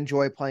he does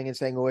enjoy playing in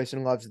St. Louis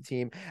and loves the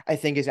team, I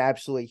think is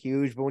absolutely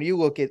huge. But when you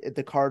look at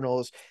the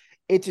Cardinals,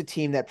 it's a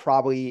team that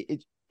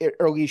probably it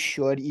early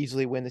should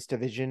easily win this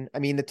division. I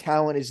mean, the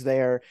talent is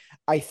there.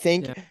 I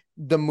think Yeah.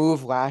 the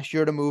move last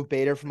year to move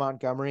Bader from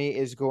Montgomery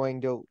is going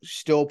to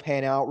still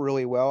pan out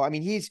really well. I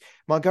mean, he's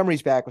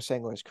Montgomery's back with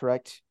St. Louis,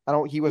 correct? I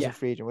don't. He Yeah. wasn't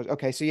free agent. Was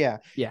okay. So yeah,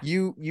 Yeah.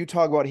 you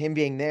talk about him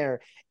being there,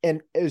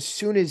 and as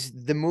soon as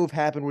the move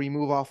happened, where you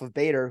move off of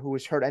Bader, who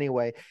was hurt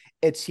anyway,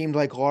 it seemed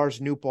like Lars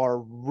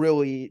Nootbaar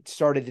really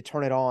started to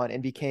turn it on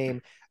and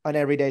became an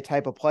everyday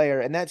type of player,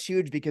 and that's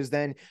huge because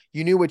then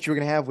you knew what you were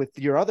going to have with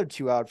your other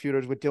two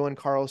outfielders with Dylan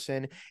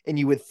Carlson, and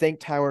you would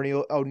think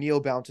Tyler O'Neill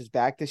bounces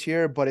back this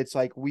year, but it's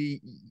like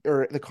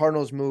the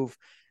Cardinals move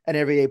an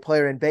everyday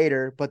player in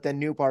Bader, but then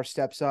Nootbaar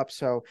steps up.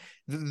 So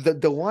the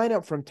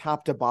lineup from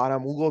top to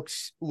bottom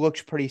looks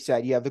pretty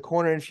set. You have the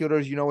corner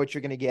infielders, you know what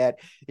you're going to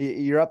get.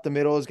 You're up the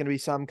middle is going to be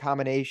some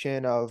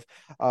combination of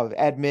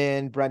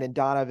Edman, Brendan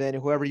Donovan,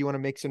 whoever you want to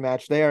mix and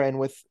match there. And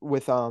with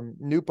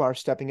Nootbaar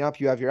stepping up,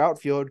 you have your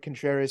outfield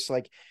Contreras.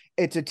 Like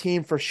it's a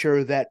team for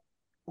sure that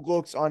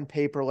looks on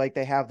paper like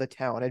they have the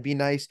talent. It'd be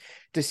nice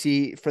to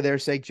see, for their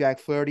sake, Jack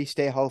Flaherty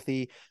stay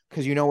healthy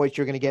because you know what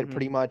you're going to get Hmm.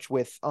 pretty much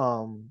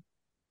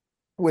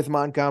with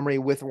Montgomery,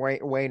 with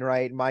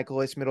Wainwright,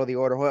 Michaelis, middle of the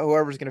order,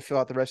 whoever's going to fill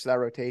out the rest of that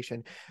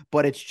rotation.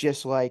 But it's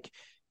just like,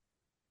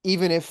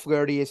 even if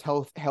Flaherty is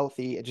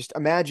healthy, just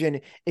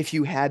imagine if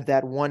you had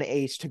that one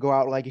ace to go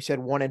out, like you said,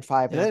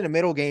 1-5, and Yeah. then in the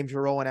middle games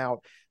you're rolling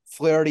out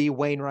Flaherty,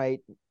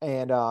 Wainwright,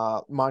 and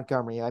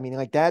Montgomery. I mean,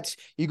 like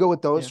you go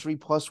with those Yeah. three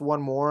plus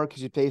one more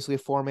because it's basically a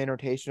 4-man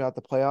rotation out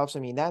the playoffs. I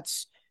mean,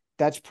 that's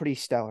pretty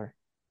stellar.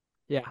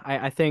 Yeah,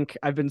 I think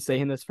I've been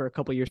saying this for a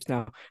couple years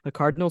now. The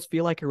Cardinals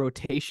feel like a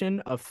rotation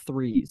of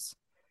threes,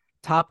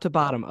 top to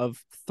bottom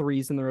of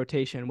threes in the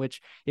rotation,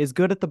 which is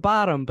good at the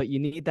bottom, but you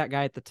need that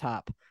guy at the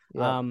top.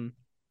 Yeah. Um,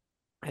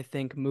 I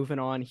think moving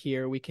on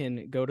here, we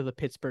can go to the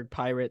Pittsburgh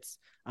Pirates,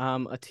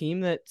 a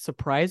team that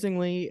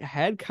surprisingly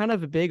had kind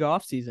of a big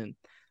offseason,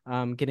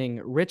 getting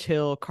Rich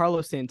Hill,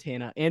 Carlos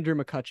Santana, Andrew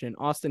McCutchen,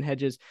 Austin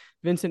Hedges,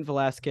 Vincent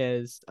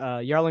Velasquez,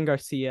 Yarlin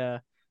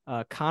Garcia,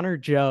 Connor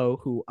Joe,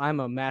 who I'm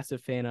a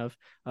massive fan of,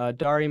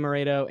 Dari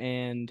Moreto,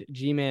 and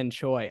G-Man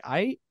Choi.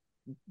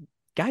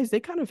 Guys, they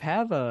kind of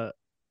have a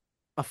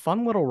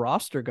fun little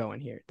roster going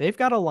here. They've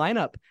got a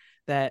lineup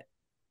that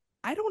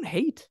I don't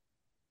hate.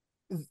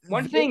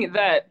 One They, thing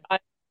that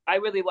I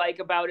really like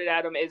about it,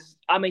 Adam, is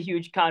I'm a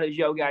huge Connor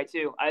Joe guy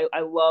too. I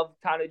love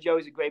Connor Joe.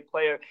 He's a great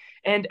player,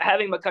 and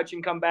having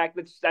McCutchen come back,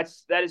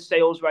 that is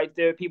sales right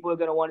there. People are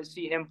going to want to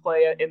see him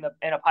play in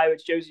a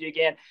Pirates jersey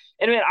again.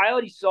 And man, I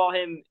already saw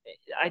him.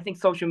 I think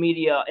social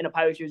media in a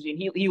Pirates jersey,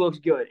 and he looks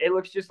good. It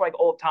looks just like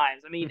old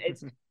times. I mean,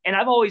 it's and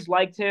I've always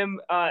liked him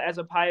as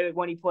a Pirate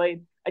when he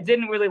played. I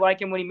didn't really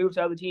like him when he moved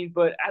to other teams,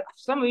 but for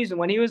some reason,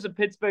 when he was a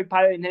Pittsburgh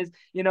Pirate and his,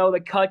 the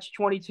Kutch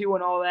 22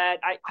 and all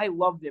that, I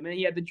loved him. And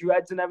he had the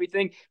dreads and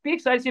everything. Be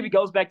excited to see if he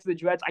goes back to the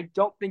dreads. I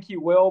don't think he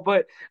will,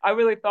 but I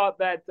really thought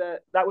that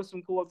that was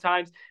some cool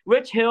times.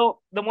 Rich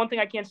Hill, the one thing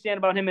I can't stand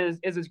about him is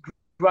his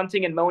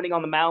grunting and moaning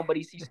on the mound, but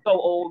he's so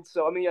old.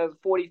 So, I mean, he's a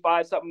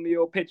 45 something year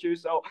old pitcher.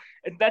 So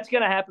that's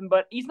going to happen,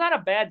 but he's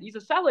he's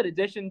a solid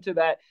addition to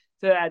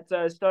that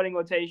starting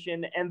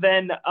rotation. And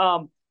then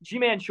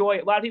G-Man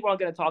Choi, a lot of people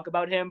aren't going to talk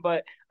about him,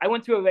 but I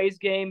went to a Rays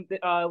game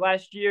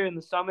last year in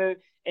the summer,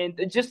 and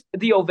just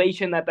the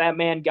ovation that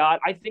man got.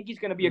 I think he's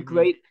going to be a Mm-hmm.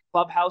 great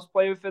clubhouse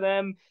player for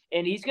them,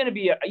 and he's going to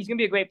be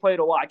a great player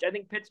to watch. I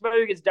think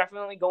Pittsburgh is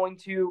definitely going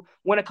to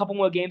win a couple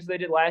more games than they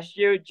did last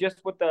year,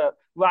 just with the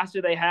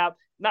roster they have.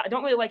 I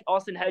don't really like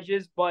Austin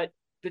Hedges, but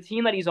the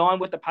team that he's on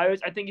with the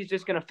Pirates, I think he's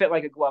just going to fit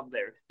like a glove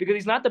there because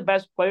he's not the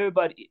best player,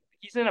 but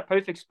he's in a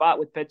perfect spot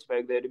with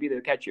Pittsburgh there to be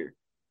their catcher.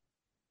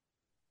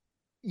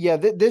 Yeah,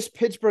 this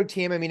Pittsburgh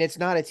team, I mean, it's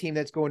not a team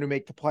that's going to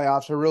make the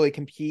playoffs or really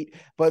compete,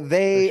 but For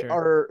they sure.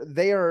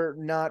 are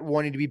not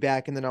wanting to be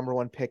back in the number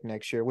one pick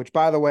next year, which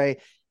by the way,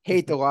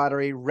 hate the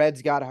lottery.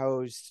 Reds got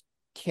hosed.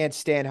 Can't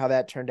stand how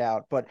that turned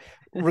out. But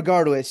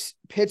regardless,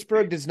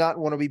 Pittsburgh does not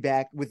want to be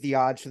back with the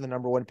odds for the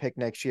number one pick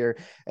next year.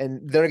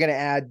 And they're going to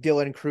add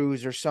Dylan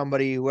Cruz or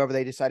somebody, whoever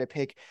they decide to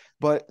pick.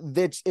 But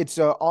it's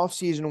an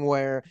offseason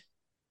where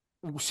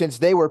since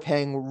they were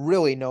paying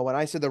really no one,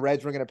 I said the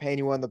Reds were going to pay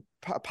anyone. The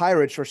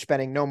Pirates were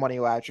spending no money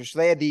last year, so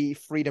they had the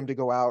freedom to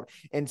go out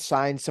and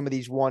sign some of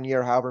these 1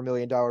 year, however $1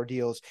 million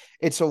deals.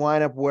 It's a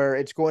lineup where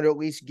it's going to at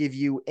least give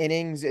you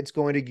innings. It's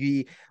going to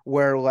be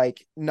where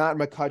like not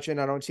McCutchen,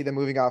 I don't see them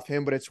moving off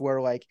him, but it's where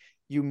like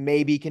you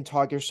maybe can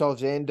talk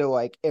yourselves into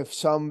like if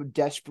some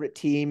desperate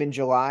team in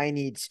July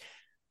needs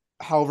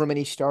however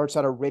many starts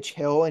out of Rich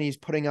Hill and he's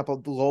putting up a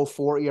low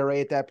 4 ERA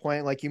at that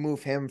point, like you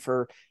move him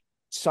for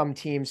some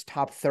team's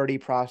top 30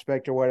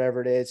 prospect or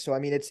whatever it is. So I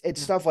mean, it's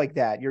stuff like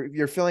that.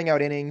 You're filling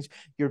out innings,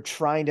 you're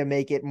trying to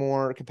make it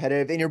more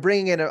competitive, and you're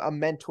bringing in a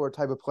mentor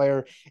type of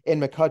player in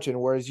McCutchen.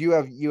 Whereas you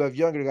have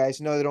younger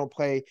guys. No, they don't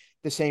play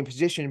the same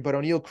position, but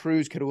O'Neal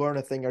Cruz could learn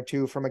a thing or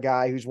two from a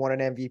guy who's won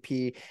an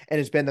MVP and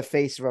has been the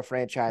face of a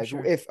franchise.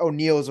 Sure. If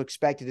O'Neal is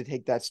expected to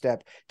take that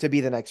step to be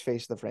the next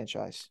face of the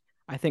franchise.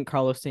 I think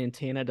Carlos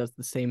Santana does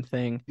the same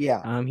thing.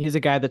 Yeah. He's a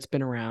guy that's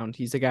been around.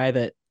 He's a guy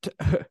that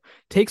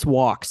takes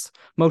walks,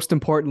 most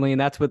importantly,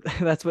 and that's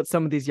what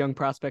some of these young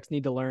prospects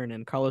need to learn.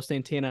 And Carlos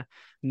Santana,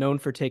 known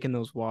for taking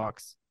those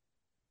walks.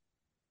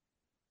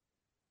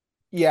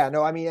 Yeah,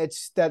 no, I mean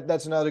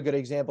that's another good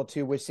example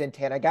too with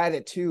Santana, a guy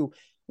that too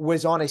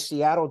was on a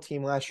Seattle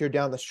team last year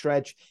down the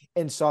stretch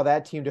and saw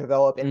that team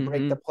develop and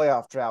break the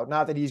playoff drought.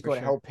 Not that he's going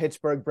to help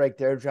Pittsburgh break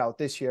their drought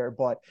this year,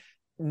 but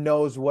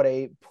knows what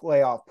a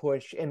playoff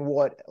push and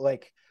what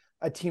like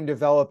a team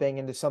developing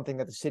into something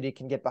that the city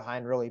can get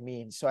behind really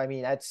means. So I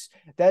mean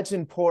that's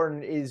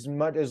important as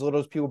much as little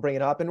as people bring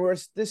it up. And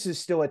this is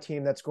still a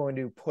team that's going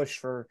to push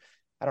for,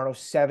 I don't know,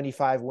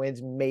 75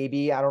 wins,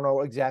 maybe. I don't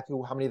know exactly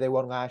how many they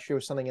won last year. It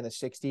was something in the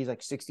 60s,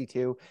 like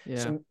 62. Yeah.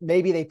 So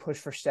maybe they push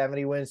for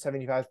 70 wins.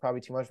 75 is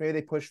probably too much. Maybe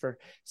they push for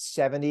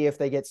 70 if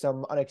they get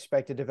some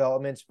unexpected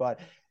developments. But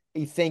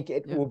you think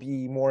it will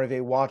be more of a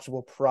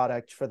watchable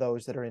product for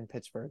those that are in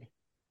Pittsburgh.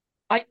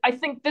 I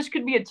think this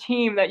could be a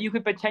team that you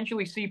could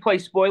potentially see play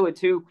spoiler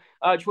too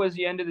towards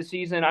the end of the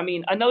season. I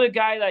mean, another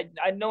guy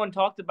that no one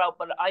talked about,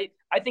 but I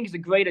think is a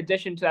great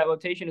addition to that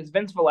rotation is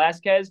Vince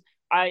Velasquez.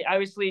 I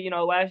obviously,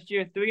 last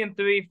year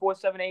 3-3,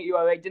 4.78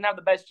 ERA, didn't have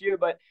the best year,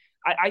 but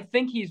I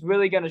think he's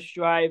really going to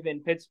strive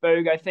in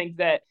Pittsburgh. I think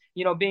that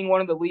being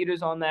one of the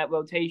leaders on that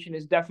rotation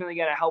is definitely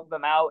going to help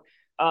them out.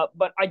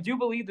 But I do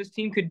believe this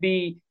team could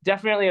be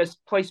definitely a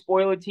play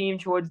spoiler team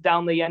towards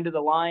down the end of the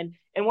line.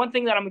 And one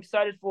thing that I'm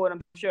excited for, and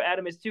I'm sure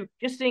Adam is too,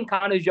 just seeing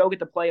Connor Joe get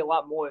to play a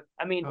lot more.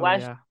 I mean,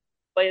 last year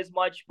play as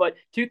much, but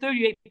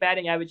 238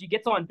 batting average. He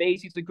gets on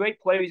base. He's a great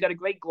player. He's got a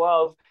great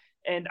glove,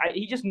 and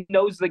he just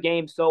knows the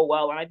game so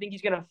well. And I think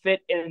he's going to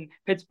fit in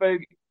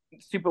Pittsburgh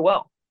super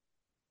well.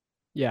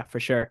 Yeah, for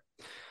sure.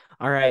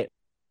 All right.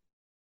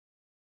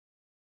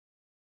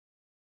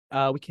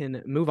 We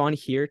can move on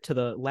here to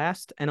the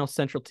last NL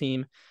Central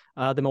team,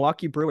 the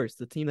Milwaukee Brewers,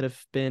 the team that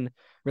have been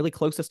really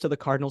closest to the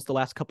Cardinals the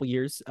last couple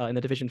years in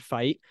the division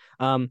fight.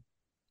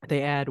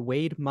 They add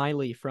Wade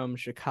Miley from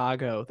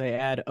Chicago. They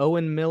add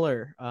Owen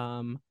Miller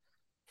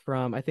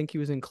from, I think he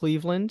was in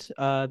Cleveland.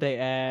 They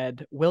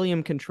add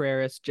William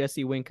Contreras,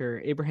 Jesse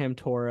Winker, Abraham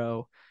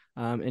Toro,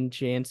 and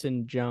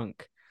Jansen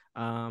Junk.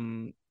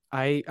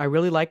 I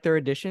really like their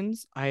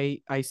additions.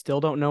 I still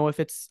don't know if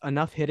it's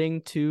enough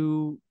hitting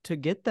to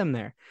get them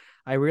there.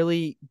 I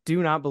really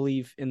do not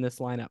believe in this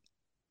lineup.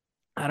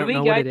 I don't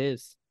know what it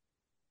is.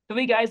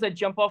 3 guys that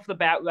jump off the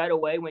bat right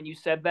away when you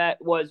said that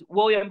was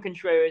William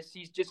Contreras.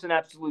 He's just an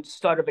absolute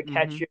stud of a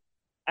catcher.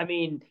 I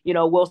mean,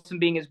 Wilson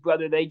being his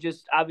brother, they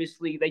just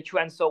obviously they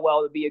trend so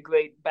well to be a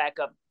great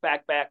backup,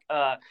 back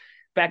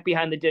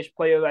behind the dish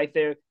player right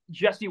there.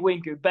 Jesse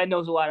Winker, Ben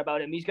knows a lot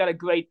about him. He's got a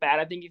great bat.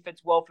 I think he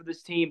fits well for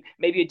this team.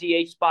 Maybe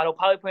a DH spot. He'll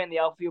probably play in the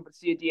outfield, but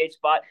see a DH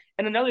spot.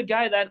 And another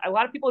guy that a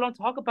lot of people don't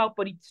talk about,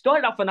 but he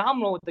started out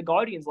phenomenal with the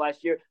Guardians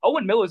last year.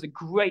 Owen Miller is a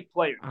great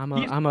player.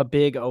 I'm a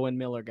big Owen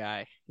Miller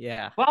guy.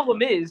 Yeah.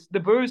 Problem is, the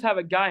Brewers have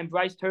a guy in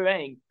Bryce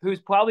Turang who's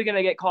probably going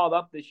to get called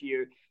up this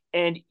year.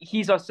 And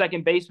he's our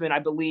second baseman, I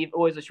believe,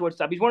 or is a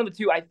shortstop. He's one of the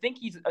two. I think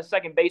he's a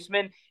second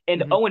baseman,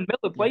 and Owen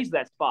Miller plays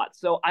that spot.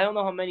 So I don't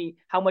know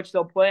how much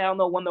they'll play. I don't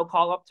know when they'll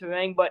call up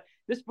Turang, but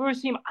this Brewers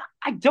team,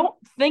 I don't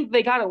think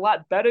they got a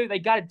lot better. They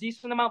got a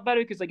decent amount better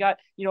because they got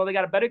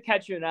a better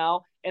catcher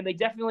now, and they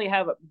definitely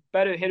have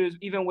better hitters,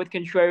 even with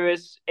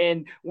Contreras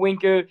and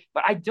Winker.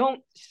 But I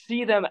don't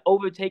see them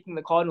overtaking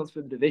the Cardinals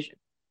for the division.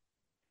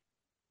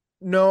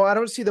 No, I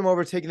don't see them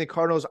overtaking the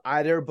Cardinals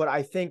either, but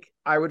I think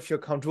I would feel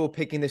comfortable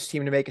picking this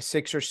team to make a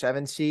 6 or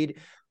 7 seed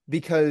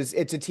because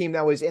it's a team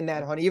that was in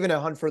that hunt, even a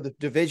hunt for the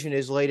division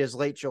as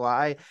late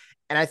July.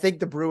 And I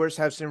think the Brewers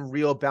have some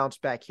real bounce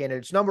back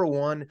candidates. Number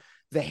one,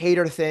 the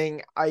Hader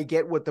thing. I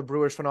get what the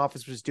Brewers front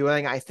office was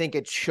doing. I think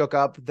it shook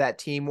up that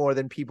team more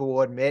than people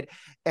will admit.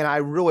 And I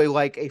really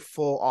like a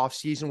full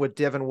offseason with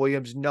Devin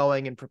Williams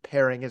knowing and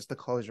preparing as the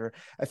closer.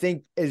 I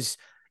think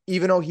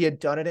even though he had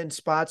done it in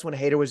spots when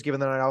Hader was given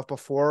the night off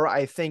before,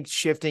 I think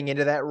shifting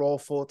into that role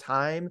full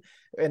time,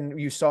 and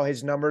you saw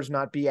his numbers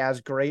not be as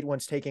great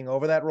once taking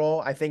over that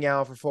role. I think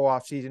now for full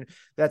off season,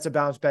 that's a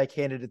bounce back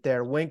candidate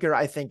there. Winker,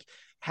 I think,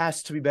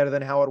 has to be better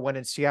than how it went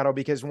in Seattle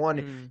because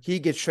he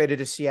gets traded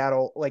to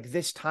Seattle like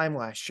this time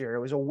last year. It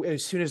was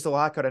as soon as the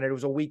lockout ended, it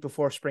was a week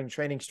before spring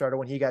training started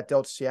when he got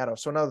dealt to Seattle.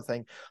 So another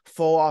thing,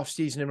 full off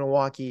season in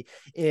Milwaukee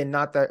in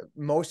not the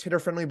most hitter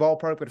friendly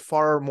ballpark, but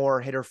far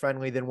more hitter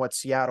friendly than what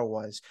Seattle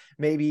was.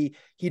 Maybe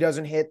he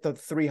doesn't hit the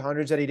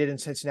 300s that he did in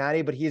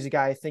Cincinnati, but he's a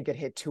guy I think it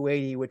hit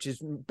 280, which is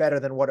better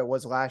than what it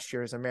was last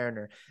year as a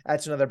Mariner.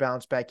 That's another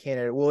bounce back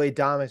candidate. Willie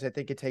Adames, I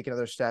think, could take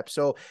another step.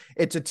 So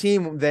it's a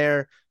team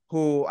there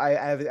who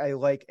I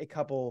like a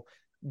couple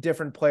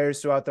different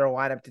players throughout their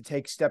lineup to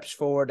take steps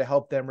forward to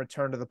help them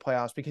return to the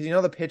playoffs, because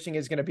the pitching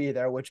is going to be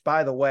there, which,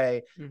 by the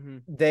way,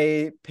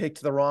 they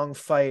picked the wrong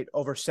fight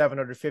over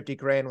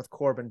 $750,000 with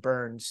Corbin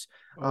Burns.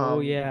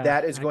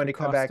 That is going to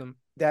come back.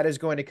 That is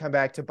going to come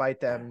back to bite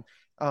them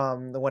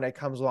when it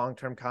comes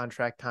long-term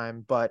contract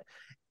time. But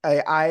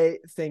I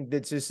think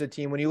that's just a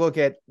team, when you look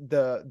at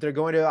they're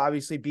going to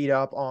obviously beat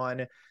up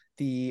on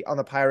the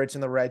Pirates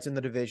and the Reds in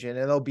the division,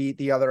 and they'll beat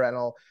the other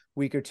NL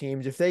weaker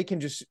teams. If they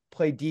can just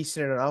play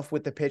decent enough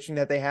with the pitching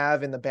that they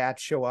have and the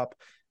bats show up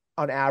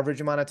on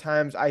average amount of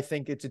times, I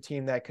think it's a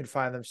team that could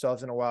find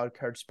themselves in a wild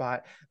card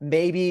spot.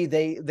 Maybe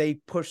they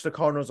push the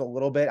Cardinals a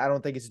little bit. I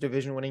don't think it's a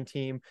division winning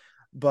team,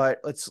 but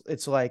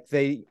it's like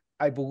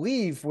I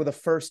believe, were the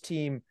first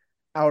team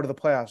out of the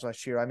playoffs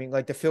last year. I mean,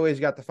 like, the Phillies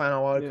got the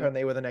final wild card and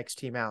they were the next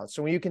team out.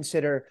 So when you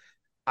consider,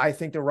 I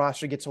think the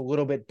roster gets a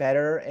little bit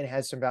better and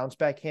has some bounce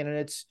back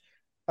candidates,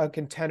 a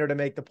contender to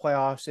make the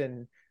playoffs,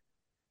 and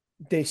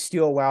they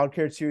steal a wild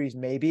card series,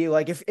 maybe.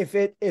 Like,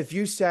 if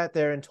you sat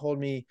there and told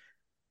me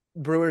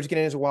Brewers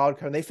getting as a wild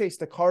card and they face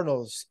the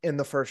Cardinals in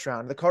the first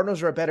round, the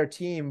Cardinals are a better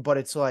team, but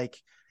it's like,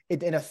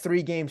 in a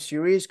 3-game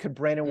series, could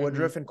Brandon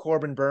Woodruff and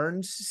Corbin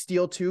Burns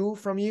steal 2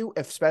 from you?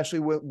 Especially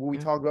what we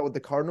talked about with the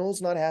Cardinals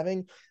not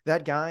having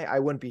that guy, I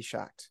wouldn't be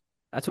shocked.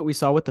 That's what we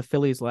saw with the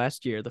Phillies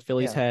last year. The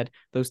Phillies had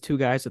those 2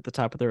 guys at the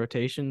top of the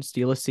rotation,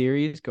 steal a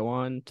series, go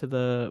on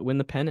to win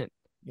the pennant.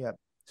 Yep.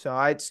 So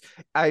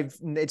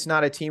it's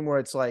not a team where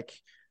it's like,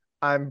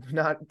 I'm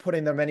not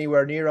putting them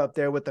anywhere near up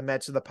there with the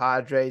Mets or the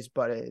Padres,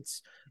 but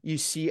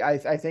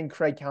I think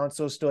Craig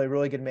Counsell is still a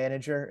really good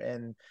manager,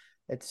 and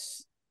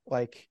it's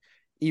like,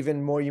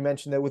 even more, you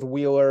mentioned that with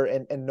Wheeler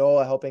and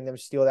Nola helping them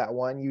steal that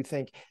one, you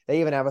think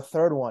they even have a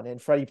third one in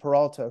Freddie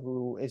Peralta,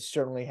 who has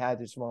certainly had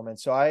this moment.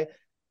 So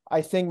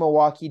I think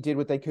Milwaukee did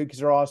what they could, because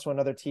they're also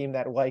another team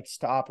that likes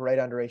to operate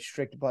under a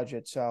strict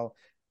budget. So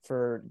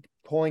for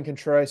pulling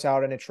Contreras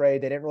out in a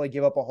trade, they didn't really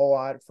give up a whole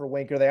lot for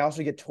Winker. They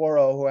also get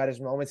Toro, who had his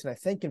moments, and I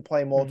think can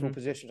play multiple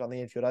positions on the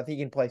infield. I think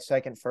he can play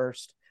second,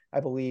 first, I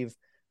believe,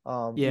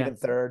 even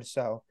third.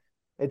 So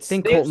I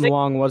think Colton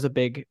Wong was a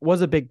big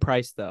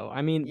price, though.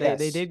 I mean,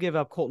 they did give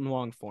up Colton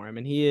Wong for him,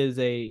 and he is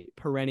a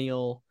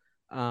perennial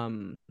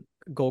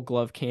Gold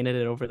Glove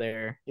candidate over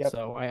there. Yep.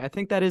 So I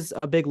think that is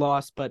a big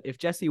loss. But if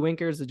Jesse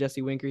Winker is the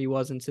Jesse Winker he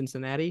was in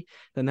Cincinnati,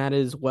 then that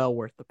is well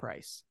worth the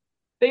price.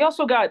 They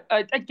also got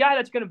a guy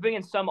that's going to bring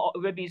in some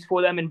ribbies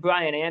for them in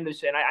Brian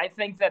Anderson. I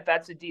think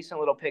that's a decent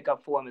little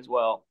pickup for him as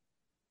well.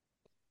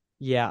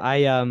 Yeah,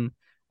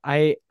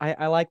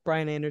 I like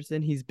Brian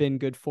Anderson. He's been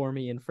good for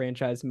me in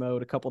franchise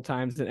mode a couple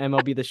times in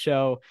MLB The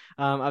Show.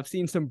 I've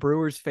seen some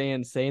Brewers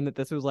fans saying that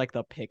this was like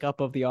the pickup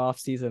of the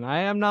offseason. I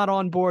am not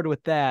on board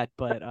with that,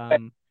 but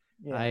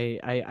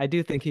I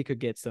do think he could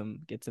get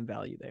some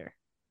value there.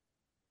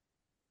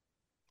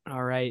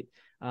 All right.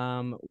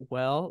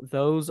 Well,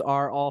 those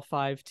are all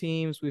 5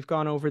 teams. We've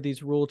gone over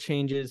these rule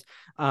changes.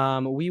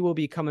 We will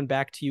be coming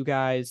back to you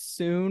guys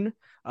soon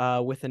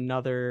with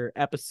another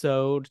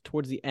episode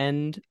towards the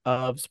end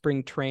of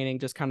spring training,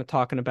 just kind of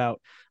talking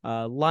about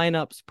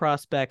lineups,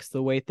 prospects,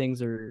 the way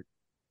things are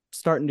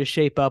starting to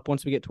shape up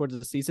once we get towards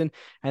the season.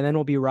 And then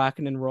we'll be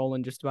rocking and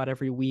rolling just about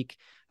every week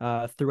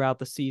throughout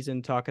the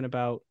season, talking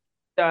about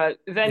this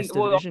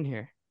division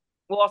here.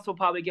 We'll also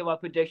probably give our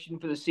prediction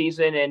for the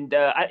season, and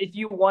if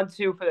you want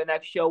to, for the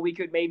next show, we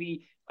could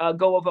maybe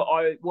go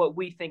over what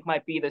we think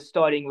might be the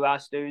starting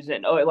rosters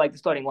and like the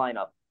starting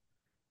lineup.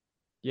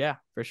 Yeah,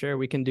 for sure,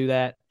 we can do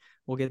that.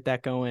 We'll get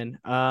that going.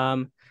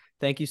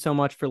 Thank you so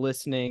much for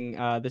listening.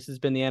 This has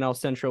been the NL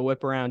Central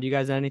Whip Around. You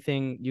guys have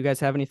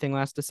anything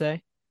last to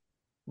say?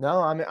 No,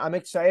 I'm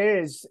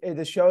excited.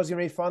 The show is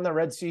gonna be fun. The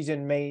Red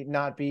season may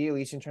not be, at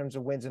least in terms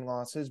of wins and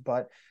losses,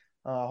 but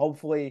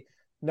hopefully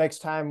next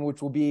time,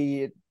 which will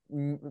be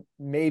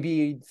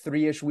maybe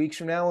 3-ish weeks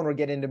from now, when we're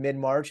getting into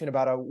mid-March, in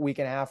about a week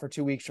and a half or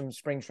 2 weeks from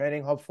spring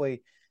training,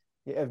 hopefully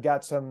I've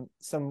got some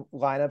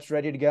lineups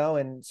ready to go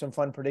and some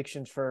fun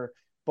predictions for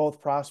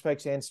both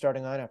prospects and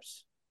starting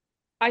lineups.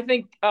 I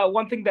think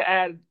one thing to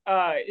add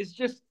is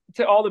just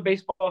to all the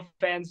baseball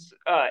fans,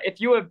 if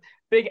you're a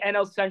big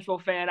NL Central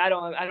fan, I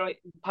don't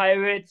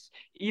Pirates,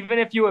 even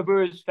if you're a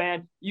Brewers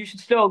fan, you should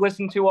still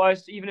listen to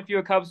us. Even if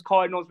you're a Cubs,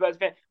 Cardinals, Reds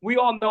fan, we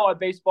all know our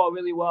baseball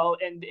really well,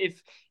 and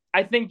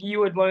I think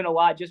you would learn a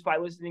lot just by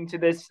listening to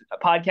this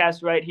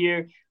podcast right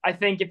here. I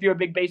think if you're a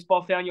big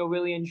baseball fan, you'll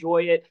really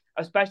enjoy it,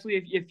 especially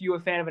if you're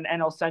a fan of an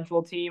NL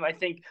Central team. I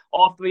think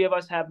all 3 of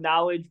us have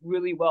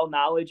really well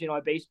knowledge in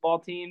our baseball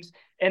teams.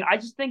 And I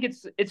just think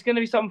it's going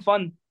to be something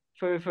fun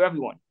for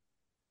everyone.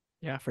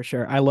 Yeah, for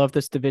sure. I love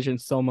this division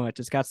so much.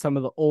 It's got some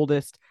of the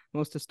oldest,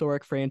 most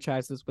historic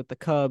franchises with the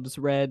Cubs,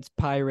 Reds,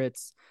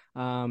 Pirates,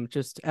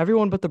 just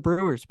everyone but the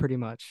Brewers, pretty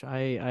much.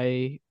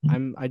 I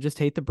just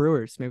hate the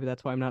Brewers. Maybe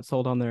that's why I'm not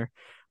sold on their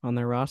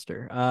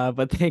roster.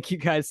 But thank you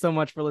guys so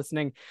much for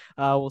listening.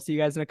 We'll see you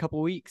guys in a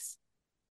couple weeks.